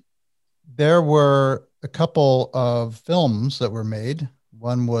physician. There were a couple of films that were made.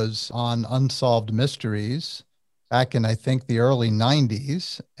 One was on unsolved mysteries back in, I think, the early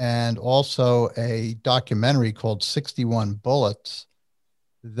 90s, and also a documentary called 61 Bullets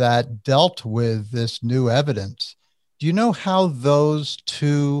that dealt with this new evidence. Do you know how those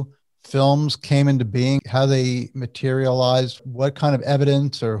two films came into being, how they materialized, what kind of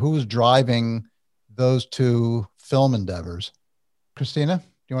evidence or who was driving those two film endeavors? Christina, do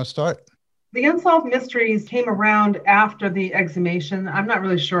you want to start? The Unsolved Mysteries came around after the exhumation. I'm not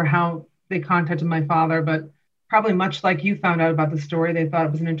really sure how they contacted my father, but probably much like you found out about the story, they thought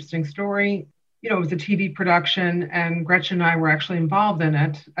it was an interesting story. It was a TV production, and Gretchen and I were actually involved in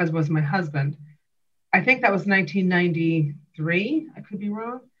it, as was my husband. I think that was 1993. I could be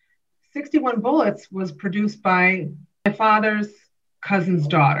wrong. 61 Bullets was produced by my father's cousin's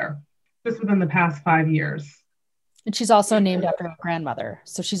daughter, just within the past 5 years. And she's also named after her grandmother.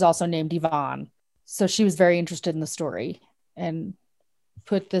 So she's also named Yvonne. So she was very interested in the story and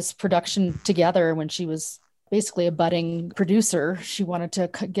put this production together when she was basically a budding producer. She wanted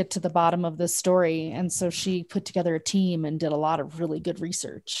to get to the bottom of this story. And so she put together a team and did a lot of really good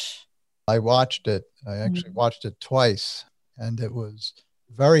research. I watched it. I actually watched it twice, and it was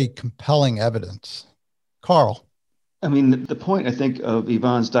very compelling evidence. Carl. I mean, the point, I think, of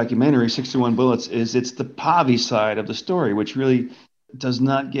Yvonne's documentary, 61 Bullets, is it's the Pavi side of the story, which really does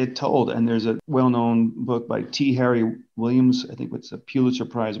not get told. And there's a well-known book by T. Harry Williams, I think it's a Pulitzer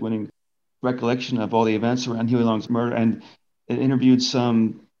Prize winning recollection of all the events around Huey Long's murder. And it interviewed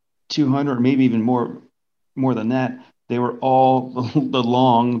some 200, or maybe even more than that. They were all the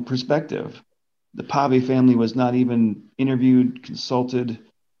Long perspective. The Pavi family was not even interviewed, consulted,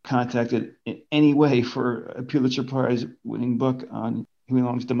 contacted in any way for a Pulitzer Prize winning book on Huey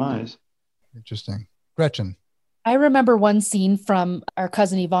Long's demise. Interesting. Gretchen. I remember one scene from our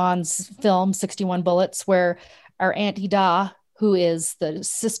cousin Yvonne's film, 61 Bullets, where our Aunt Ida, who is the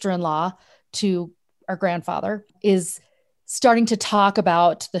sister-in-law to our grandfather, is starting to talk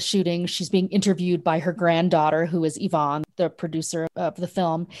about the shooting. She's being interviewed by her granddaughter, who is Yvonne, the producer of the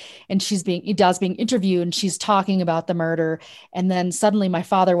film. And Ida's being interviewed, and she's talking about the murder. And then suddenly my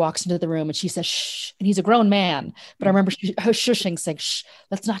father walks into the room and she says, shh. And he's a grown man. But I remember shushing, saying, shh,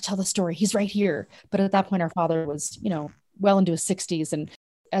 let's not tell the story. He's right here. But at that point, our father was, well into his 60s. And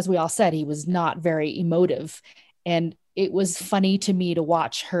as we all said, he was not very emotive. And it was funny to me to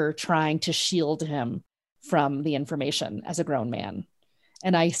watch her trying to shield him from the information as a grown man.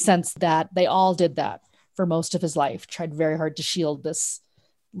 And I sensed that they all did that for most of his life, tried very hard to shield this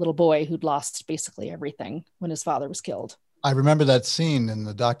little boy who'd lost basically everything when his father was killed. I remember that scene in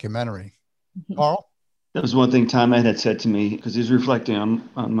the documentary. Carl? That was one thing Tom Ed had said to me, because he's reflecting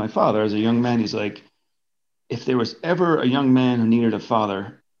on my father as a young man. He's like, if there was ever a young man who needed a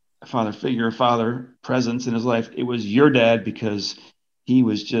father figure, a father presence in his life, it was your dad, because he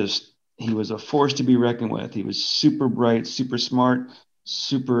was a force to be reckoned with. He was super bright, super smart,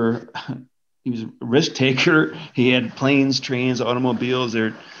 he was a risk taker. He had planes, trains, automobiles.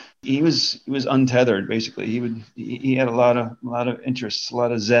 He was untethered, basically. He had a lot of interests, a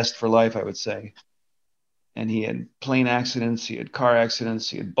lot of zest for life, I would say. And he had plane accidents, he had car accidents,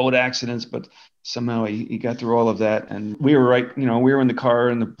 he had boat accidents, but somehow he got through all of that. And we were we were in the car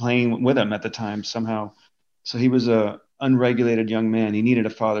and the plane with him at the time somehow. So he was a unregulated young man. He needed a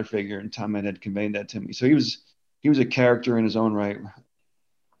father figure, and Tom Ed had conveyed that to me. So he was a character in his own right.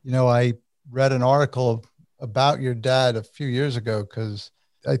 I read an article about your dad a few years ago, because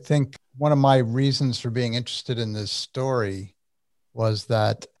I think one of my reasons for being interested in this story was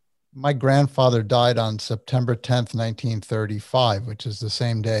that my grandfather died on September 10th, 1935, which is the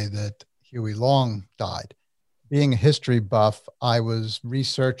same day that Huey Long died. Being a history buff, I was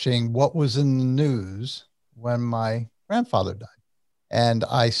researching what was in the news when my grandfather died. And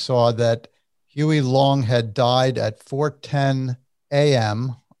I saw that Huey Long had died at 4:10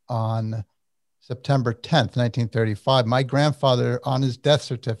 a.m. on September 10th, 1935. My grandfather, on his death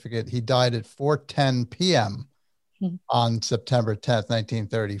certificate, he died at 4:10 p.m. on September 10th,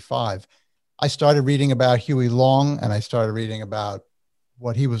 1935. I started reading about Huey Long, and I started reading about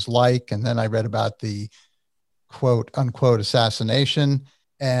what he was like. And then I read about the quote unquote assassination.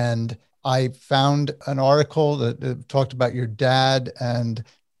 And I found an article that talked about your dad and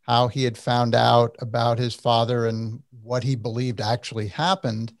how he had found out about his father and what he believed actually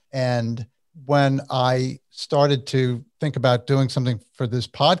happened. And when I started to think about doing something for this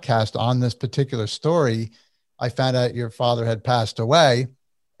podcast on this particular story, I found out your father had passed away,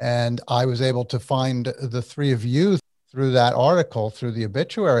 and I was able to find the three of you through that article, through the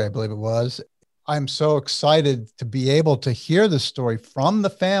obituary, I believe it was. I'm so excited to be able to hear the story from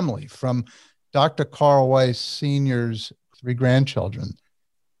the family, from Dr. Carl Weiss Sr.'s three grandchildren.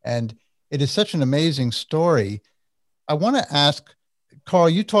 And it is such an amazing story. I want to ask, Carl,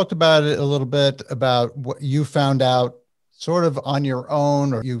 you talked about it a little bit, about what you found out sort of on your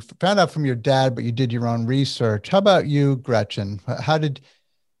own, or you found out from your dad, but you did your own research. How about you, Gretchen?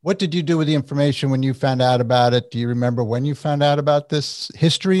 What did you do with the information when you found out about it? Do you remember when you found out about this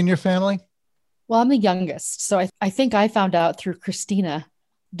history in your family? Well, I'm the youngest, so I think I found out through Christina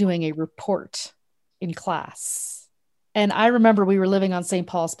doing a report in class. And I remember we were living on St.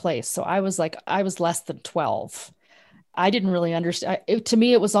 Paul's Place, so I was less than 12. I didn't really understand. To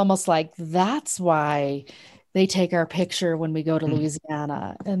me, it was almost like, that's why they take our picture when we go to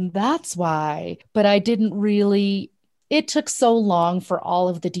Louisiana. And that's why. But I didn't really, it took so long for all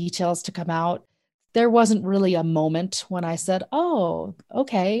of the details to come out. There wasn't really a moment when I said, oh,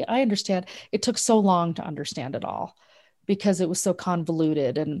 okay, I understand. It took so long to understand it all because it was so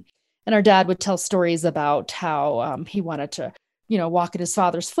convoluted. And our dad would tell stories about how he wanted to walk in his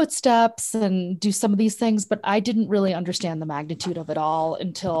father's footsteps and do some of these things, but I didn't really understand the magnitude of it all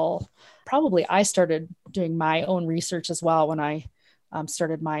until probably I started doing my own research as well when I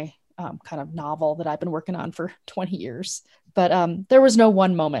started my kind of novel that I've been working on for 20 years. But there was no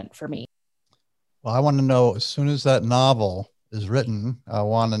one moment for me. Well, I want to know, as soon as that novel is written, I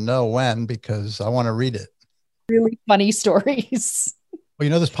want to know when, because I want to read it. Really funny stories.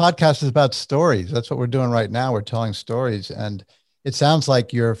 Well, this podcast is about stories. That's what we're doing right now. We're telling stories. And it sounds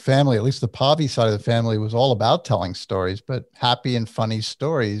like your family, at least the Pavi side of the family, was all about telling stories, but happy and funny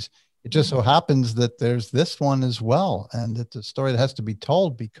stories. It just so happens that there's this one as well. And it's a story that has to be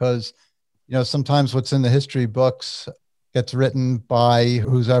told because, sometimes what's in the history books gets written by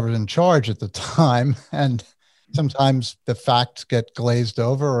who's ever in charge at the time. And sometimes the facts get glazed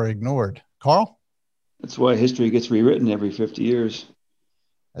over or ignored. Carl? That's why history gets rewritten every 50 years.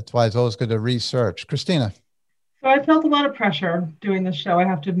 That's why it's always good to research. Christina? So I felt a lot of pressure doing this show, I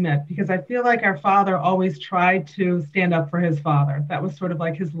have to admit, because I feel like our father always tried to stand up for his father. That was sort of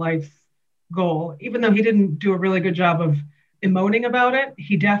like his life's goal. Even though he didn't do a really good job of emoting about it,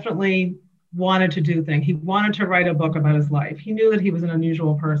 he definitely wanted to do things. He wanted to write a book about his life. He knew that he was an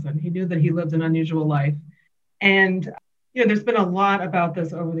unusual person. He knew that he lived an unusual life. And there's been a lot about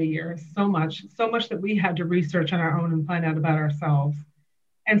this over the years, so much that we had to research on our own and find out about ourselves.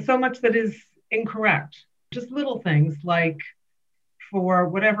 And so much that is incorrect. Just little things like for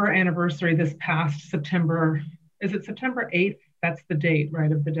whatever anniversary this past September, is it September 8th? That's the date,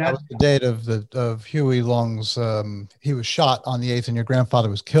 right, of the death? That was the date of Huey Long's, he was shot on the 8th and your grandfather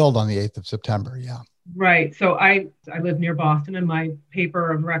was killed on the 8th of September, yeah. Right, so I live near Boston and my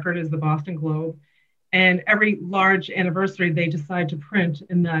paper of record is the Boston Globe. And every large anniversary, they decide to print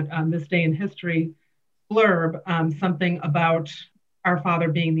in that This Day in History blurb something about our father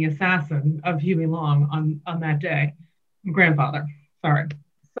being the assassin of Huey Long on that day. Grandfather, sorry.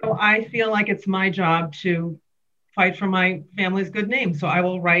 So I feel like it's my job to fight for my family's good name. So I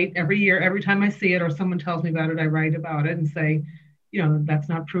will write every year, every time I see it or someone tells me about it, I write about it and say, that's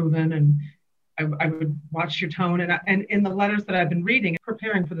not proven. And I would watch your tone. And in the letters that I've been reading,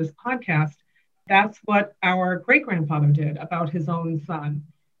 preparing for this podcast, that's what our great-grandfather did about his own son.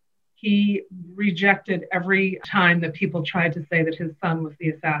 He rejected every time that people tried to say that his son was the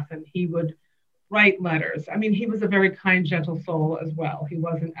assassin. He would write letters. I mean, he was a very kind, gentle soul as well. He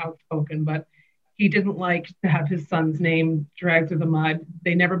wasn't outspoken, but he didn't like to have his son's name dragged through the mud.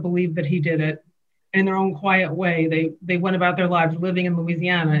 They never believed that he did it. In their own quiet way, they went about their lives living in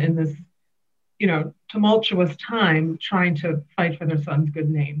Louisiana in this, tumultuous time trying to fight for their son's good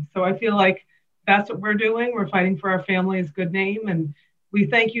name. So I feel like that's what we're doing. We're fighting for our family's good name. And we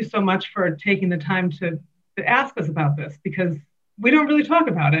thank you so much for taking the time to ask us about this because we don't really talk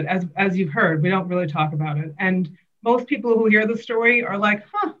about it. As you've heard, we don't really talk about it. And most people who hear the story are like,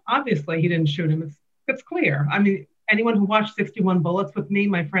 obviously he didn't shoot him. It's clear. I mean, anyone who watched 61 Bullets with me,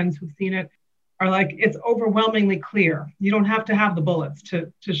 my friends who've seen it, are like, it's overwhelmingly clear. You don't have to have the bullets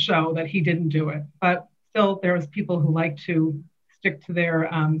to show that he didn't do it. But still, there's people who like to stick to their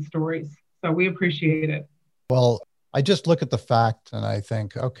stories. So we appreciate it. Well, I just look at the fact and I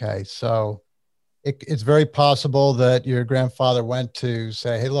think, okay, so it's very possible that your grandfather went to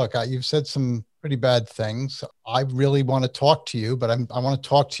say, hey, look, you've said some pretty bad things. I really want to talk to you, but I want to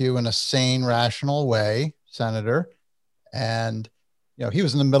talk to you in a sane, rational way, Senator. And, he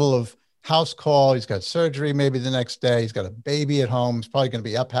was in the middle of house call. He's got surgery maybe the next day. He's got a baby at home. He's probably going to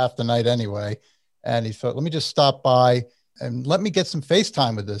be up half the night anyway. And he thought, let me just stop by and let me get some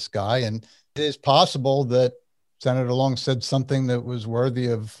FaceTime with this guy. And it is possible that Senator Long said something that was worthy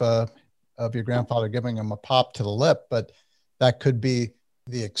of your grandfather giving him a pop to the lip, but that could be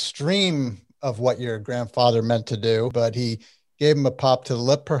the extreme of what your grandfather meant to do. But he gave him a pop to the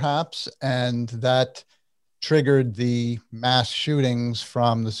lip, perhaps, and that triggered the mass shootings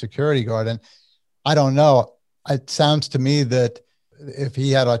from the security guard. And I don't know. It sounds to me that if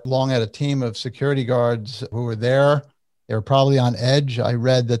he had a team of security guards who were there, they were probably on edge. I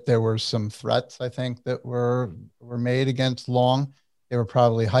read that there were some threats, I think, that were made against Long. They were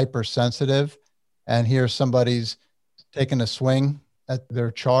probably hypersensitive. And here somebody's taking a swing at their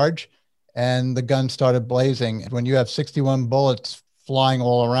charge and the gun started blazing. When you have 61 bullets flying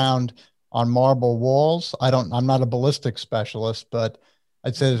all around on marble walls, I'm not a ballistics specialist, but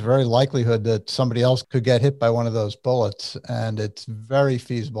I'd say there's very likelihood that somebody else could get hit by one of those bullets. And it's very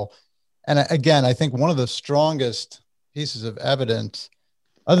feasible. And again, I think one of the strongest pieces of evidence,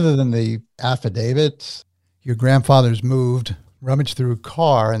 other than the affidavits, your grandfather's moved, rummaged through a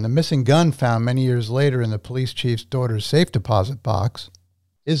car, and the missing gun found many years later in the police chief's daughter's safe deposit box.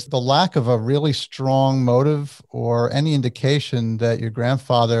 Is the lack of a really strong motive or any indication that your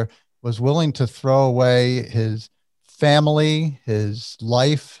grandfather was willing to throw away his family, his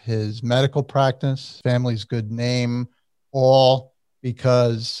life, his medical practice, family's good name, all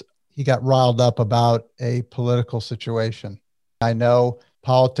because he got riled up about a political situation? I know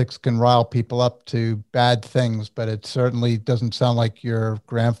politics can rile people up to bad things, but it certainly doesn't sound like your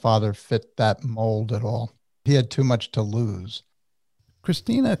grandfather fit that mold at all. He had too much to lose.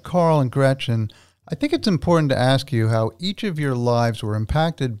 Christina, Carl, and Gretchen, I think it's important to ask you how each of your lives were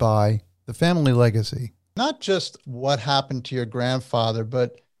impacted by the family legacy. Not just what happened to your grandfather,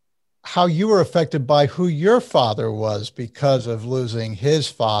 but how you were affected by who your father was because of losing his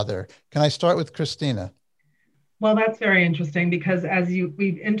father. Can I start with Christina? Well, that's very interesting because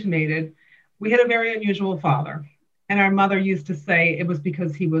we've intimated, we had a very unusual father. And our mother used to say it was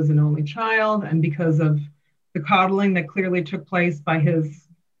because he was an only child and because of the coddling that clearly took place by his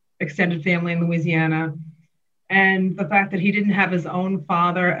extended family in Louisiana. And the fact that he didn't have his own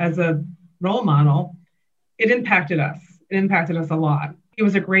father as a role model, it impacted us. It impacted us a lot. He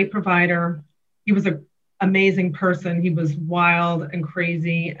was a great provider. He was an amazing person. He was wild and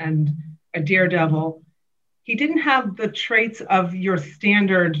crazy and a daredevil. He didn't have the traits of your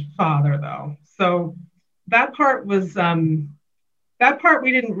standard father, though. So that part we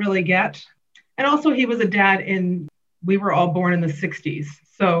didn't really get. And also he was a dad we were all born in the 60s.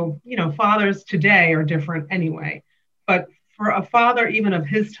 So, fathers today are different anyway. But for a father, even of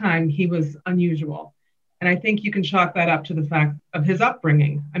his time, he was unusual. And I think you can chalk that up to the fact of his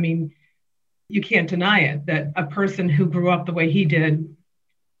upbringing. I mean, you can't deny it, that a person who grew up the way he did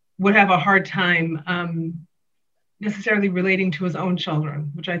would have a hard time necessarily relating to his own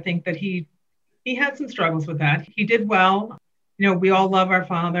children, which I think that he had some struggles with that. He did well. We all love our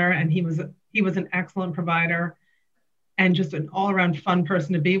father, and he was an excellent provider and just an all-around fun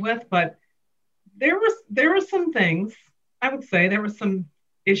person to be with. But there were some things, I would say, there were some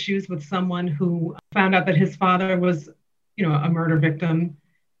issues with someone who found out that his father was, a murder victim,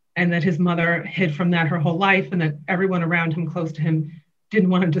 and that his mother hid from that her whole life, and that everyone around him, close to him, didn't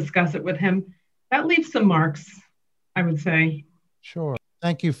want to discuss it with him. That leaves some marks, I would say. Sure.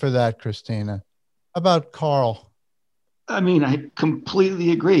 Thank you for that, Christina. How about Carl? I mean, I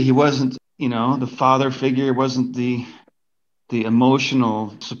completely agree. He wasn't, the father figure, wasn't the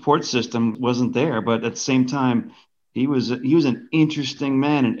emotional support system wasn't there. But at the same time, he was an interesting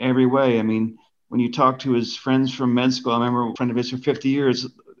man in every way. I mean, when you talk to his friends from med school, I remember a friend of his for 50 years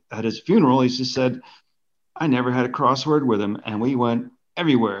at his funeral, he just said, I never had a crossword with him, and we went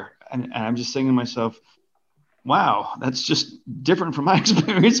everywhere. And I'm just thinking to myself, wow, that's just different from my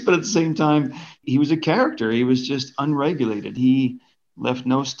experience. But at the same time, he was a character. He was just unregulated. He left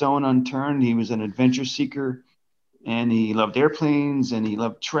no stone unturned. He was an adventure seeker, and he loved airplanes, and he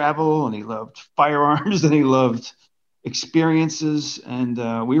loved travel, and he loved firearms, and he loved experiences. And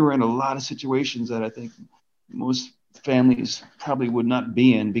we were in a lot of situations that I think most families probably would not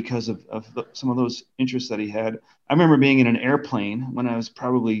be in because of some of those interests that he had. I remember being in an airplane when I was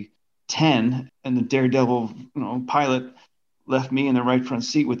probably 10, and the daredevil, pilot left me in the right front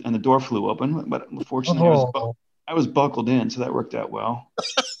seat and the door flew open. But unfortunately, I was buckled in, so that worked out well.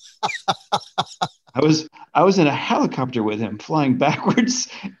 I was in a helicopter with him, flying backwards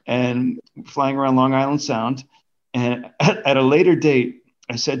and flying around Long Island Sound. And at a later date,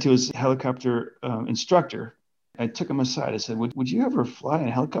 I said to his helicopter instructor, I took him aside. I said, would you ever fly in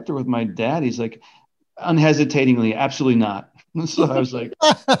a helicopter with my dad? He's like, unhesitatingly, absolutely not. So I was like,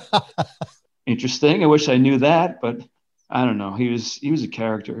 interesting. I wish I knew that, but I don't know. He was a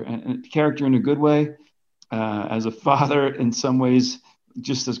character, and a character in a good way. As a father, in some ways,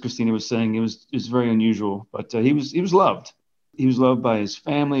 just as Christina was saying, it was very unusual. But he was loved. He was loved by his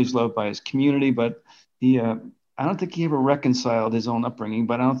family. He was loved by his community. But I don't think he ever reconciled his own upbringing.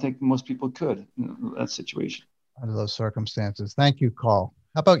 But I don't think most people could in that situation. Under those circumstances. Thank you, Carl.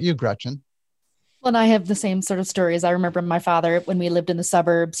 How about you, Gretchen? Well, and I have the same sort of stories. I remember my father, when we lived in the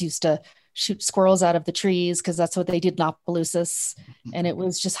suburbs, used to shoot squirrels out of the trees because that's what they did in Opelousas. And it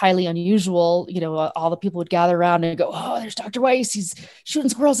was just highly unusual. All the people would gather around and go, oh, there's Dr. Weiss. He's shooting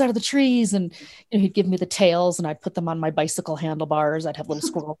squirrels out of the trees. And he'd give me the tails and I'd put them on my bicycle handlebars. I'd have little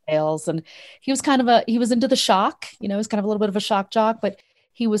squirrel tails. And he was he was into the shock, he was kind of a little bit of a shock jock, but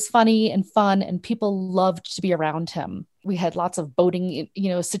he was funny and fun and people loved to be around him. We had lots of boating,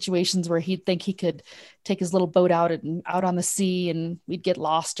 situations where he'd think he could take his little boat out on the sea and we'd get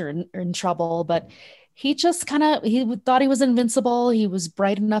lost or in trouble. But he just he thought he was invincible. He was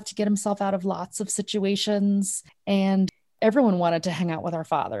bright enough to get himself out of lots of situations. And everyone wanted to hang out with our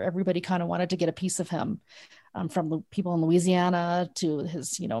father. Everybody kind of wanted to get a piece of him. from the people in Louisiana to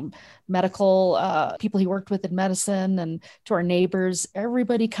his, medical people he worked with in medicine, and to our neighbors.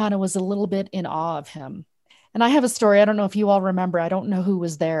 Everybody kind of was a little bit in awe of him. And I have a story. I don't know if you all remember. I don't know who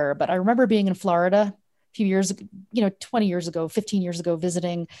was there, but I remember being in Florida a few years ago, 20 years ago, 15 years ago,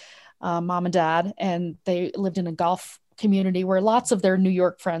 visiting mom and dad. And they lived in a golf community where lots of their New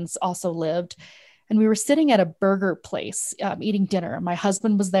York friends also lived. And we were sitting at a burger place eating dinner. My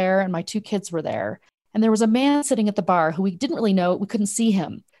husband was there and my two kids were there. And there was a man sitting at the bar who we didn't really know. We couldn't see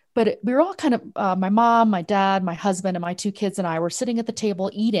him. But we were all kind of, my mom, my dad, my husband, and my two kids and I were sitting at the table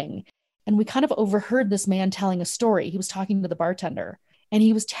eating. And we kind of overheard this man telling a story. He was talking to the bartender. And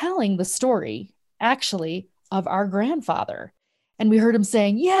he was telling the story, actually, of our grandfather. And we heard him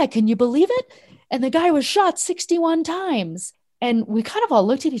saying, yeah, can you believe it? And the guy was shot 61 times. And we kind of all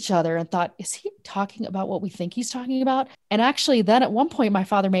looked at each other and thought, is he talking about what we think he's talking about? And actually, then at one point, my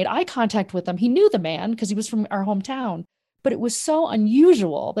father made eye contact with him. He knew the man because he was from our hometown. But it was so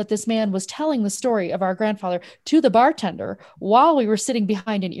unusual that this man was telling the story of our grandfather to the bartender while we were sitting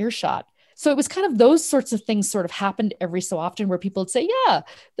behind an earshot. So it was kind of those sorts of things sort of happened every so often where people would say, yeah,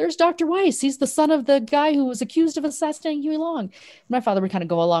 there's Dr. Weiss. He's the son of the guy who was accused of assassinating Huey Long. And my father would kind of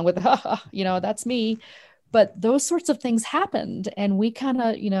go along with, that's me. But those sorts of things happened. And we kind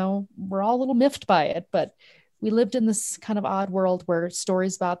of, we're all a little miffed by it. But we lived in this kind of odd world where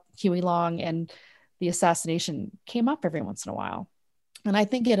stories about Huey Long and the assassination came up every once in a while. And I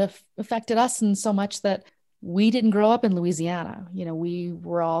think it affected us in so much that we didn't grow up in Louisiana. We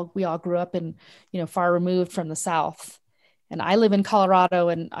all grew up in, far removed from the South. And I live in Colorado,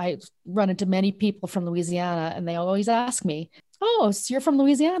 and I run into many people from Louisiana, and they always ask me, oh, so you're from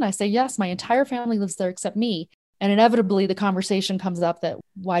Louisiana? I say, yes, my entire family lives there except me. And inevitably the conversation comes up that,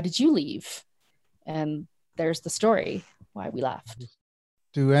 why did you leave? And there's the story, why we left.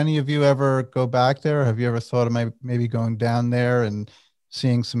 Do any of you ever go back there? Have you ever thought of maybe going down there and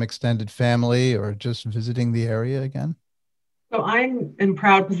seeing some extended family or just visiting the area again? So I'm in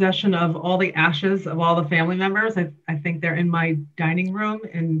proud possession of all the ashes of all the family members. I think they're in my dining room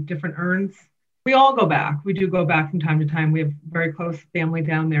in different urns. We all go back. We do go back from time to time. We have very close family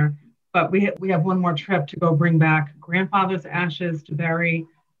down there. But we have one more trip to go bring back grandfather's ashes to bury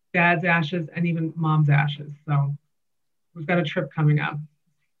dad's ashes and even mom's ashes. So we've got a trip coming up.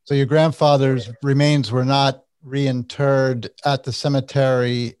 So your grandfather's remains were not reinterred at the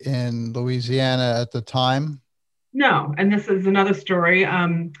cemetery in Louisiana at the time? No, and this is another story.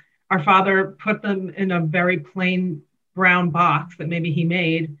 Our father put them in a very plain brown box that maybe he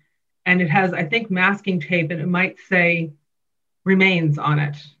made, and it has, I think, masking tape, and it might say remains on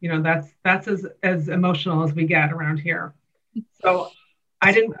it. That's as emotional as we get around here. So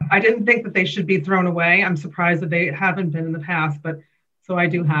I didn't think that they should be thrown away. I'm surprised that they haven't been in the past, but so I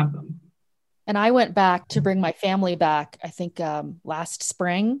do have them. And I went back to bring my family back, I think last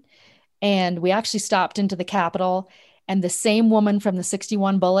spring. And we actually stopped into the Capitol, and the same woman from the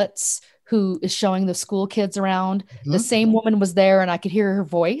 61 Bullets who is showing the school kids around, the same woman was there, and I could hear her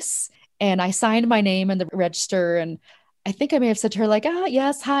voice. And I signed my name in the register. And I think I may have said to her, like,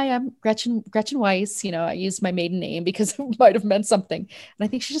 yes, hi, I'm Gretchen Weiss. I used my maiden name because it might have meant something. And I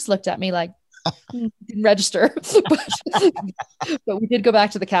think she just looked at me like, didn't register. But we did go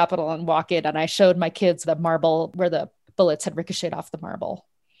back to the Capitol and walk in, and I showed my kids the marble where the bullets had ricocheted off the marble.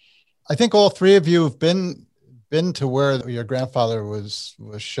 I think all three of you have been to where your grandfather was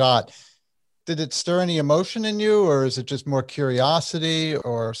shot. Did it stir any emotion in you, or is it just more curiosity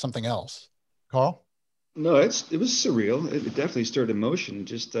or something else? Carl? No, it was surreal. It definitely stirred emotion. It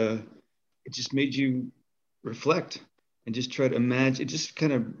just made you reflect and just try to imagine. It just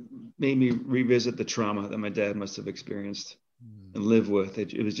kind of made me revisit the trauma that my dad must have experienced and live with.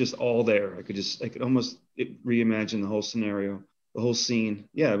 It was just all there. I could almost reimagine the whole scenario, the whole scene.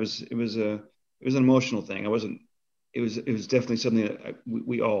 Yeah, it was an emotional thing. It was definitely something that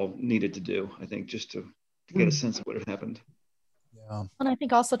we all needed to do, I think, just to get a sense of what had happened. Yeah. And I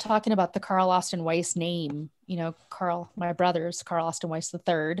think also talking about the Carl Austin Weiss name, Carl, my brother's Carl Austin Weiss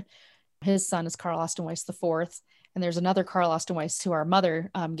III. His son is Carl Austin Weiss IV. And there's another Carl Austin Weiss who our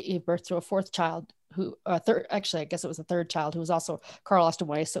mother gave birth to a fourth child actually, I guess it was a third child who was also Carl Austin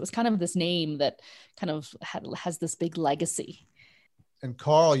Weiss. So it was kind of this name that kind of has this big legacy. And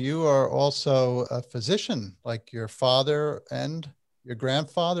Carl, you are also a physician, like your father and your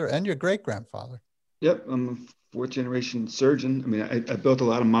grandfather and your great-grandfather. Yep, I'm a fourth-generation surgeon. I mean, I built a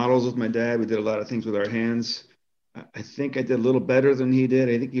lot of models with my dad. We did a lot of things with our hands. I think I did a little better than he did.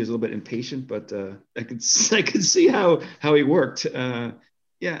 I think he was a little bit impatient, but I could see how he worked.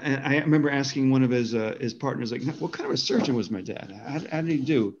 Yeah, and I remember asking one of his partners, like, what kind of a surgeon was my dad? How did he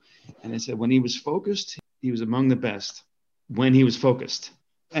do? And I said, when he was focused, he was among the best when he was focused.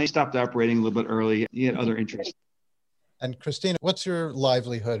 And he stopped operating a little bit early. He had other interests. And Christina, what's your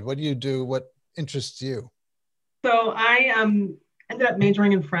livelihood? What do you do? What interests you? So I ended up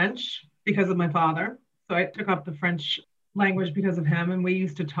majoring in French because of my father. So I took up the French language because of him. And we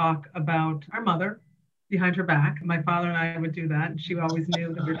used to talk about our mother behind her back. My father and I would do that. And she always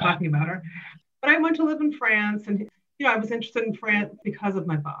knew that we were talking about her. But I went to live in France, and I was interested in France because of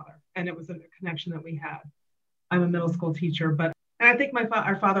my father. And it was a connection that we had. I'm a middle school teacher, and I think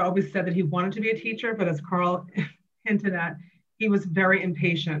our father always said that he wanted to be a teacher, but as Carl hinted at, he was very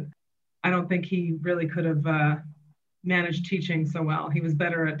impatient. I don't think he really could have managed teaching so well. He was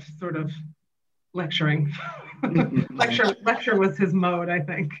better at sort of lecturing. Lecture was his mode, I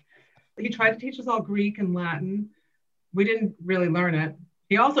think. He tried to teach us all Greek and Latin. We didn't really learn it.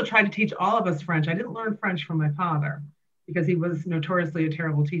 He also tried to teach all of us French. I didn't learn French from my father because he was notoriously a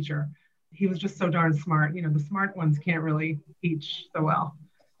terrible teacher. He was just so darn smart. The smart ones can't really teach so well.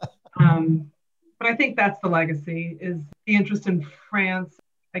 But I think that's the legacy, is the interest in France.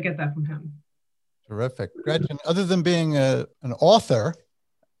 I get that from him. Terrific. Gretchen, other than being an author.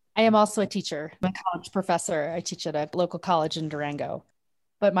 I am also a teacher. I'm a college professor. I teach at a local college in Durango.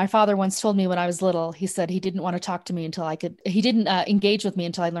 But my father once told me when I was little, he said he didn't want to talk to me he didn't engage with me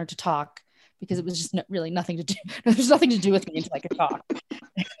until I learned to talk, because it was just really nothing to do. There's nothing to do with me until I could talk.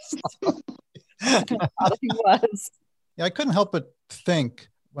 He was. Yeah, I couldn't help but think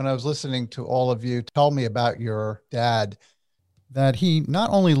when I was listening to all of you tell me about your dad, that he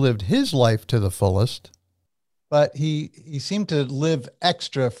not only lived his life to the fullest, but he seemed to live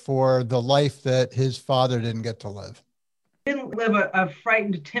extra for the life that his father didn't get to live. He didn't live a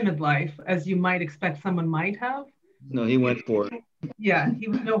frightened, timid life, as you might expect someone might have. No, he went for it. Yeah, he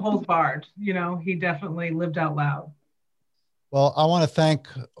was no holds barred. He definitely lived out loud. Well, I want to thank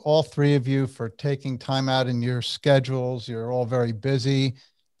all three of you for taking time out in your schedules. You're all very busy.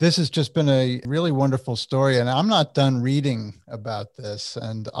 This has just been a really wonderful story, and I'm not done reading about this.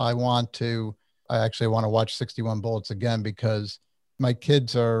 And I actually want to watch 61 Bullets again, because my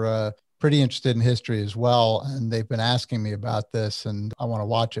kids are pretty interested in history as well. And they've been asking me about this, and I want to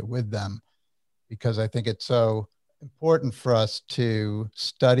watch it with them, because I think it's so important for us to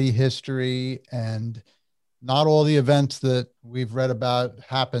study history, and not all the events that we've read about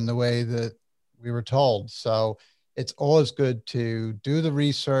happen the way that we were told. So it's always good to do the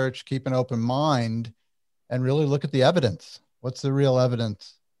research, keep an open mind, and really look at the evidence. What's the real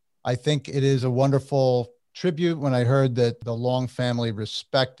evidence? I think it is a wonderful tribute when I heard that the Long family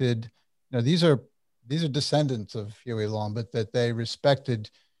respected, these are descendants of Huey Long, but that they respected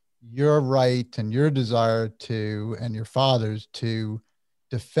your right and your desire to, and your father's, to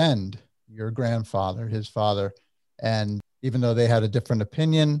defend your grandfather, his father. And even though they had a different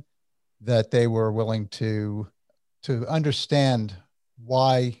opinion, that they were willing to understand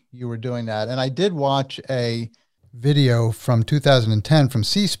why you were doing that. And I did watch a video from 2010 from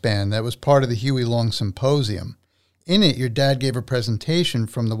C-SPAN that was part of the Huey Long Symposium. In it, your dad gave a presentation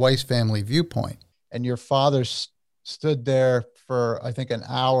from the Weiss family viewpoint, and your father stood there for, I think, an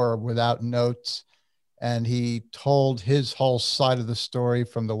hour without notes, and he told his whole side of the story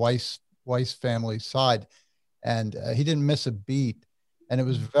from the Weiss family side, and he didn't miss a beat, and it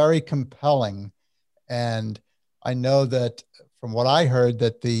was very compelling. And I know that from what I heard,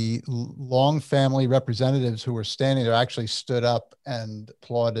 that the Long family representatives who were standing there actually stood up and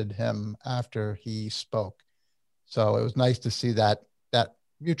applauded him after he spoke. So it was nice to see that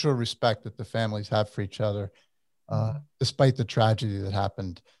mutual respect that the families have for each other, despite the tragedy that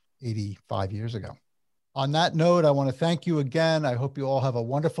happened 85 years ago. On that note, I want to thank you again. I hope you all have a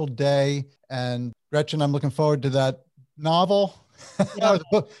wonderful day. And Gretchen, I'm looking forward to that novel, Yeah.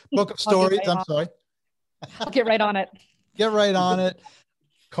 the book of stories. I'm sorry. I'll get right on it. Get right on it.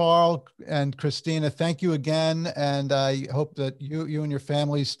 Carl and Christina, thank you again. And I hope that you and your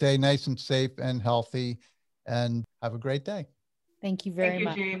families stay nice and safe and healthy, and have a great day. Thank you very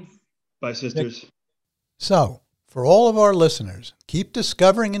much. Thank you, James. Bye, sisters. So, for all of our listeners, keep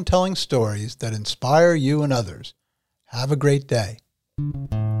discovering and telling stories that inspire you and others. Have a great day.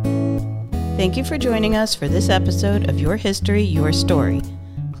 Thank you for joining us for this episode of Your History, Your Story.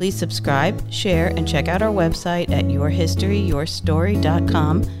 Please subscribe, share, and check out our website at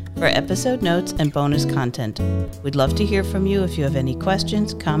yourhistoryyourstory.com for episode notes and bonus content. We'd love to hear from you if you have any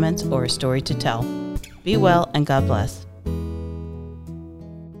questions, comments, or a story to tell. Be well, and God bless.